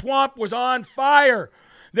 elites in the swamp was on fire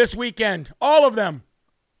this weekend. All of them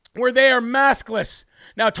were there maskless.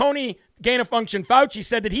 Now, Tony gain-of-function Fauci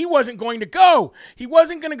said that he wasn't going to go. He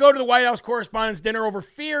wasn't going to go to the White House Correspondents' Dinner over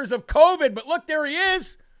fears of COVID. But look, there he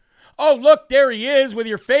is. Oh, look, there he is with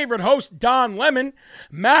your favorite host, Don Lemon,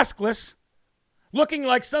 maskless, looking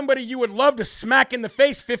like somebody you would love to smack in the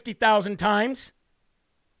face 50,000 times.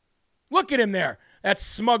 Look at him there, that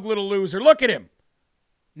smug little loser. Look at him.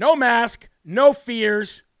 No mask, no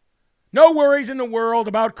fears, no worries in the world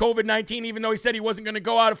about COVID-19, even though he said he wasn't going to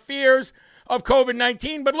go out of fears of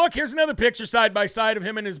COVID-19. But look, here's another picture side by side of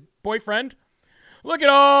him and his boyfriend. Look at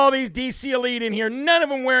all these DC elite in here. None of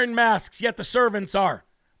them wearing masks, yet the servants are.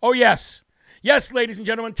 Oh, yes. Yes, ladies and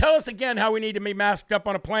gentlemen, tell us again how we need to be masked up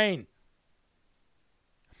on a plane.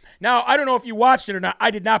 Now, I don't know if you watched it or not. I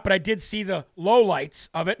did not, but I did see the lowlights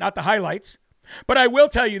of it, not the highlights. But I will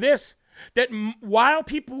tell you this, that while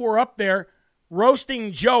people were up there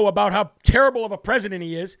roasting Joe about how terrible of a president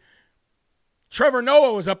he is, Trevor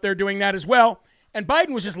Noah was up there doing that as well, and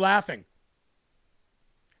Biden was just laughing.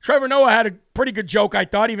 Trevor Noah had a pretty good joke, I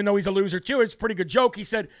thought, even though he's a loser too. It's a pretty good joke. He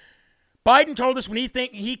said, Biden told us when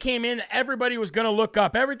he came in, everybody was going to look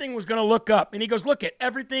up. Everything was going to look up. And he goes, look,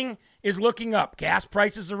 everything is looking up. Gas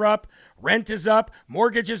prices are up. Rent is up.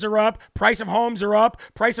 Mortgages are up. Price of homes are up.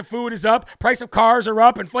 Price of food is up. Price of cars are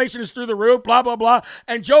up. Inflation is through the roof, blah, blah, blah.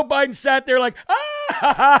 And Joe Biden sat there like,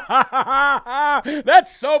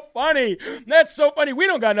 that's so funny. That's so funny. We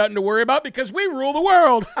don't got nothing to worry about because we rule the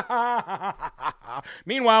world.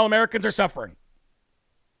 Meanwhile, Americans are suffering.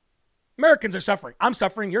 Americans are suffering. I'm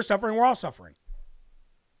suffering. You're suffering. We're all suffering.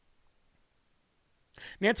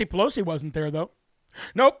 Nancy Pelosi wasn't there, though.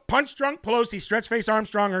 Nope. Punch-drunk Pelosi, stretch-face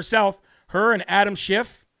Armstrong herself, her and Adam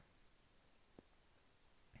Schiff,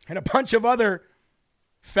 and a bunch of other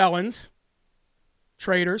felons,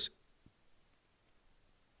 traitors,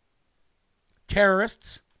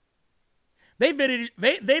 terrorists. They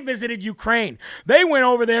visited Ukraine. They went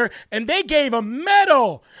over there, and they gave a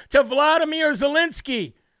medal to Vladimir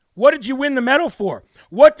Zelensky. What did you win the medal for?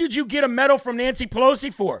 What did you get a medal from Nancy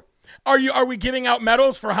Pelosi for? Are we giving out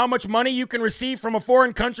medals for how much money you can receive from a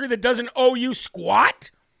foreign country that doesn't owe you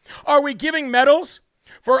squat? Are we giving medals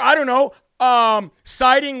for, I don't know,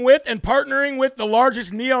 siding with and partnering with the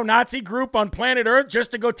largest neo-Nazi group on planet Earth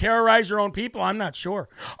just to go terrorize your own people? I'm not sure.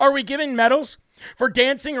 Are we giving medals for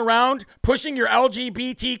dancing around, pushing your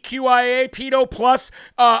LGBTQIA pedo plus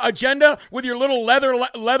agenda with your little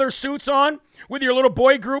leather suits on, with your little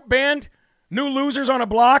boy group band, new losers on a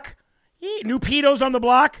block, new pedos on the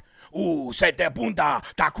block? Ooh, sete punta,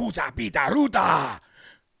 takuza pita ruta.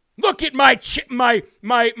 Look at my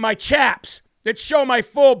chaps that show my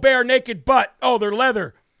full bare naked butt. Oh, they're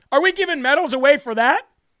leather. Are we giving medals away for that?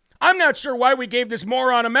 I'm not sure why we gave this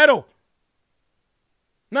moron a medal.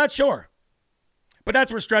 Not sure. But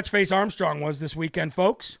that's where Stretchface Armstrong was this weekend,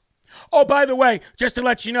 folks. Oh, by the way, just to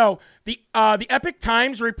let you know, the Epic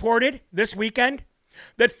Times reported this weekend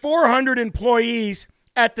that 400 employees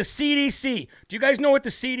at the CDC. Do you guys know what the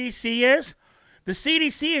CDC is? The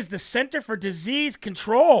CDC is the Center for Disease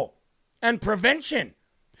Control and Prevention.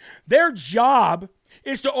 Their job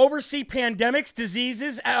is to oversee pandemics,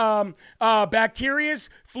 diseases, bacterias,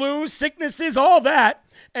 flus, sicknesses, all that,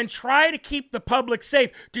 and try to keep the public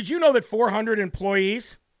safe. Did you know that 400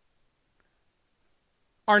 employees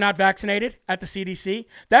are not vaccinated at the CDC?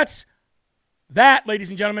 That, ladies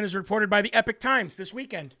and gentlemen, is reported by the Epic Times this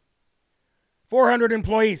weekend. 400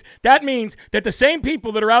 employees. That means that the same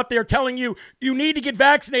people that are out there telling you you need to get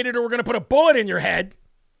vaccinated or we're going to put a bullet in your head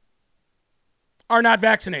are not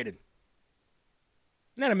vaccinated.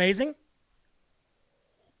 Isn't that amazing?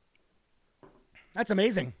 That's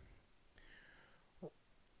amazing.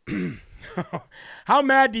 How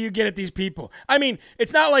mad do you get at these people? I mean,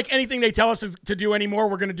 it's not like anything they tell us to do anymore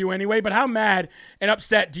we're going to do anyway, but how mad and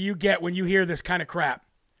upset do you get when you hear this kind of crap?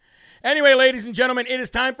 Anyway, ladies and gentlemen, it is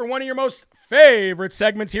time for one of your most favorite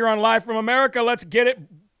segments here on Live from America. Let's get it.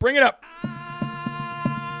 Bring it up.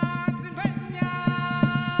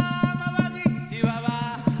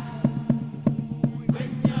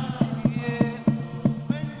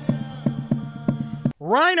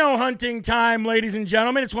 Rhino hunting time, ladies and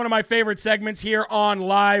gentlemen. It's one of my favorite segments here on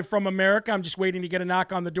Live from America. I'm just waiting to get a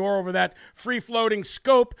knock on the door over that free-floating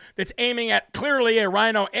scope that's aiming at clearly a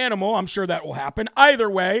rhino animal. I'm sure that will happen. Either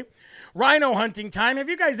way, Rhino hunting time. Have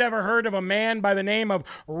you guys ever heard of a man by the name of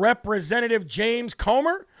Representative James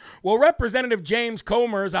Comer? Well, Representative James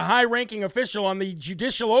Comer is a high-ranking official on the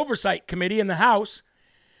Judicial Oversight Committee in the House.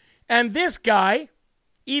 And this guy,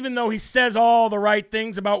 even though he says all the right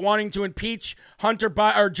things about wanting to impeach Joe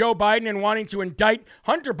Biden and wanting to indict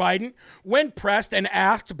Hunter Biden, when pressed and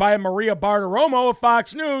asked by Maria Bartiromo of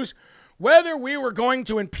Fox News whether we were going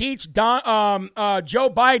to impeach Joe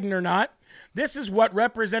Biden or not, this is what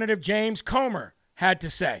Representative James Comer had to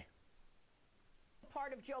say.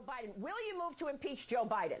 Part of Joe Biden. Will you move to impeach Joe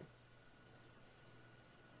Biden?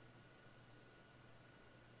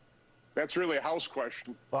 That's really a House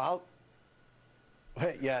question. Well,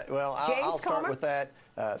 I'll start with that.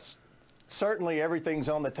 Certainly everything's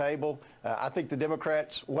on the table. I think the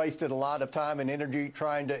Democrats wasted a lot of time and energy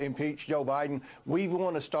trying to impeach Joe Biden. We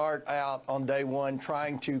want to start out on day one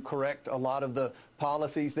trying to correct a lot of the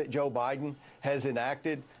policies that Joe Biden has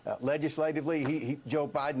enacted legislatively. Joe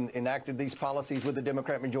Biden enacted these policies with the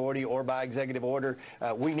Democrat majority or by executive order.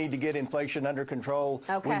 We need to get inflation under control.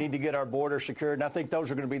 Okay. We need to get our border secured. And I think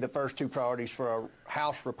those are going to be the first two priorities for a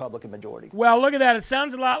House Republican majority. Well, look at that. It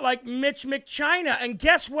sounds a lot like Mitch McChina. And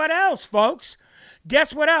guess what else, folks?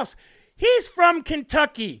 Guess what else? He's from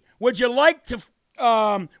Kentucky. Would you like to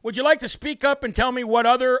speak up and tell me what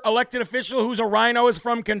other elected official who's a rhino is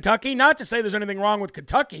from Kentucky? Not to say there's anything wrong with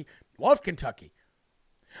Kentucky. Love Kentucky.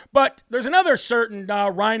 But there's another certain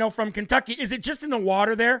rhino from Kentucky. Is it just in the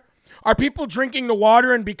water there? Are people drinking the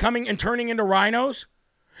water and turning into rhinos?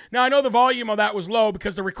 Now, I know the volume of that was low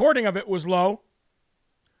because the recording of it was low.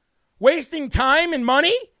 Wasting time and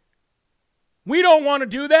money? We don't want to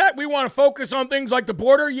do that. We want to focus on things like the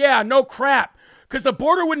border. Yeah, no crap. Because the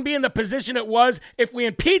border wouldn't be in the position it was if we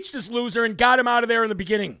impeached this loser and got him out of there in the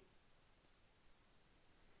beginning.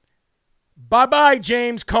 Bye-bye,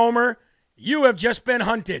 James Comer. You have just been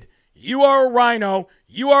hunted. You are a rhino.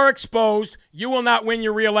 You are exposed. You will not win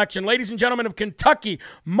your re-election. Ladies and gentlemen of Kentucky,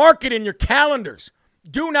 mark it in your calendars.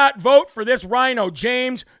 Do not vote for this rhino,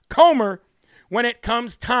 James Comer, when it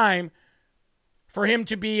comes time for him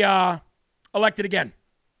to be elected again.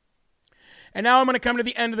 And now I'm going to come to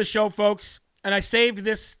the end of the show, folks. And I saved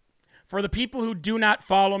this for the people who do not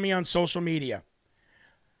follow me on social media.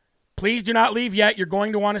 Please do not leave yet. You're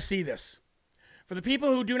going to want to see this. For the people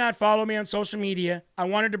who do not follow me on social media, I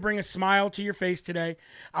wanted to bring a smile to your face today.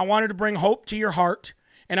 I wanted to bring hope to your heart.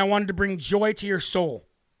 And I wanted to bring joy to your soul.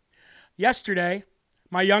 Yesterday,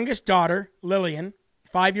 my youngest daughter, Lillian,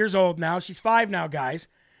 5 years old now. She's 5 now, guys.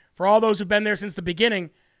 For all those who've been there since the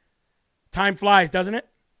beginning, time flies, doesn't it?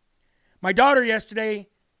 My daughter yesterday,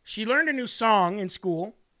 she learned a new song in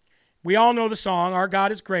school. We all know the song, Our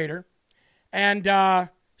God is Greater. And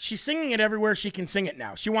she's singing it everywhere she can sing it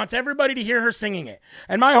now. She wants everybody to hear her singing it.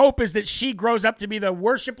 And my hope is that she grows up to be the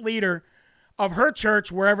worship leader of her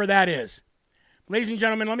church, wherever that is. Ladies and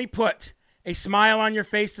gentlemen, let me put a smile on your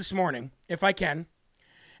face this morning, if I can,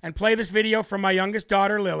 and play this video from my youngest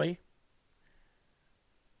daughter, Lily.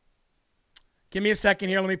 Give me a second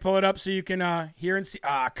here. Let me pull it up so you can hear and see.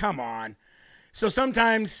 Come on. So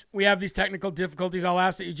sometimes we have these technical difficulties. I'll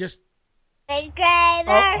ask that you just...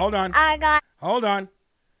 Oh, hold on. Hold on.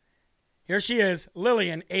 Here she is,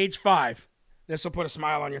 Lillian, age 5. This will put a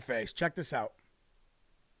smile on your face. Check this out.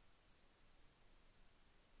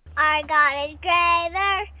 Our God is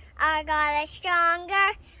greater. Our God is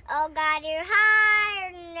stronger. Oh God, you're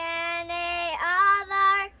higher than any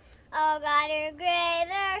other. Oh God, you're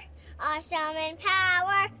greater. Awesome in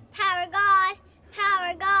power. Power God.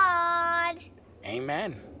 Power God.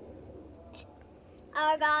 Amen.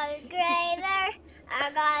 Our God is greater.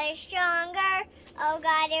 Our God is stronger. Oh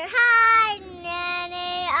God, you're higher than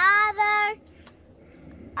any other.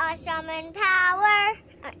 Awesome in power.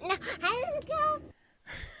 No, how does it go?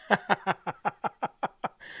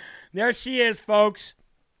 There she is, folks.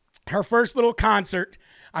 Her first little concert.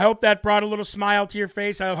 I hope that brought a little smile to your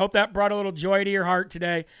face. I hope that brought a little joy to your heart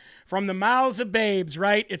today. From the mouths of babes,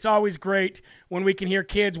 right? It's always great when we can hear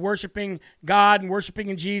kids worshiping God and worshiping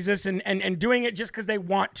in Jesus and doing it just because they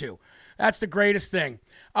want to. That's the greatest thing.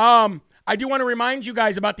 I do want to remind you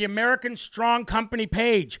guys about the American Strong Company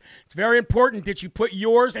page. It's very important that you put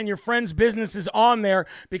yours and your friends' businesses on there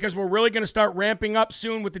because we're really going to start ramping up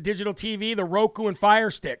soon with the digital TV, the Roku and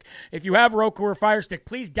Fire Stick. If you have Roku or Fire Stick,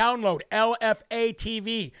 please download LFA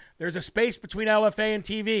TV. There's a space between LFA and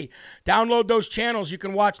TV. Download those channels. You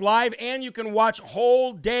can watch live and you can watch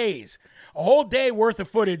whole days. A whole day worth of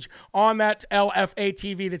footage on that LFA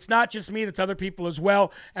TV. That's not just me, that's other people as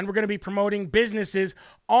well. And we're going to be promoting businesses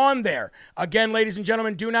on there. Again, ladies and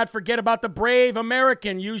gentlemen, do not forget about the Brave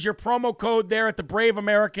American. Use your promo code there at the Brave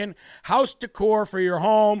American. House decor for your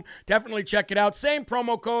home. Definitely check it out. Same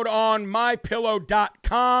promo code on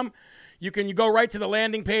mypillow.com. You go right to the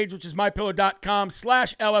landing page, which is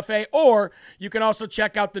mypillow.com/LFA, or you can also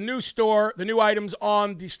check out the new store, the new items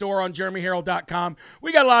on the store on JeremyHerald.com.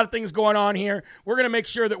 We got a lot of things going on here. We're going to make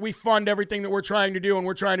sure that we fund everything that we're trying to do, and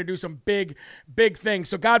we're trying to do some big, big things.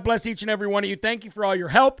 So God bless each and every one of you. Thank you for all your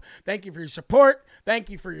help. Thank you for your support.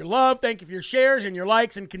 Thank you for your love. Thank you for your shares and your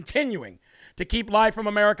likes and continuing to keep Live from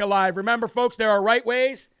America live. Remember, folks, there are right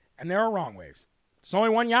ways and there are wrong ways. There's only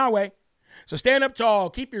one Yahweh. So stand up tall,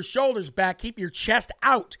 keep your shoulders back, keep your chest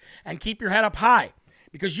out, and keep your head up high,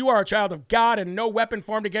 because you are a child of God and no weapon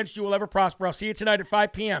formed against you will ever prosper. I'll see you tonight at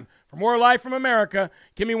 5 p.m. For more Live from America,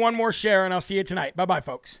 give me one more share, and I'll see you tonight. Bye-bye,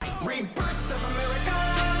 folks. Rebirth of America.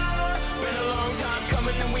 Been a long time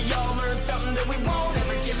coming, and we all learned something that we won't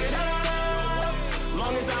ever give it up.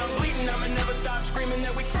 Long as I'm bleeding, I'ma never stop screaming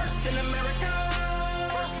that we first in America.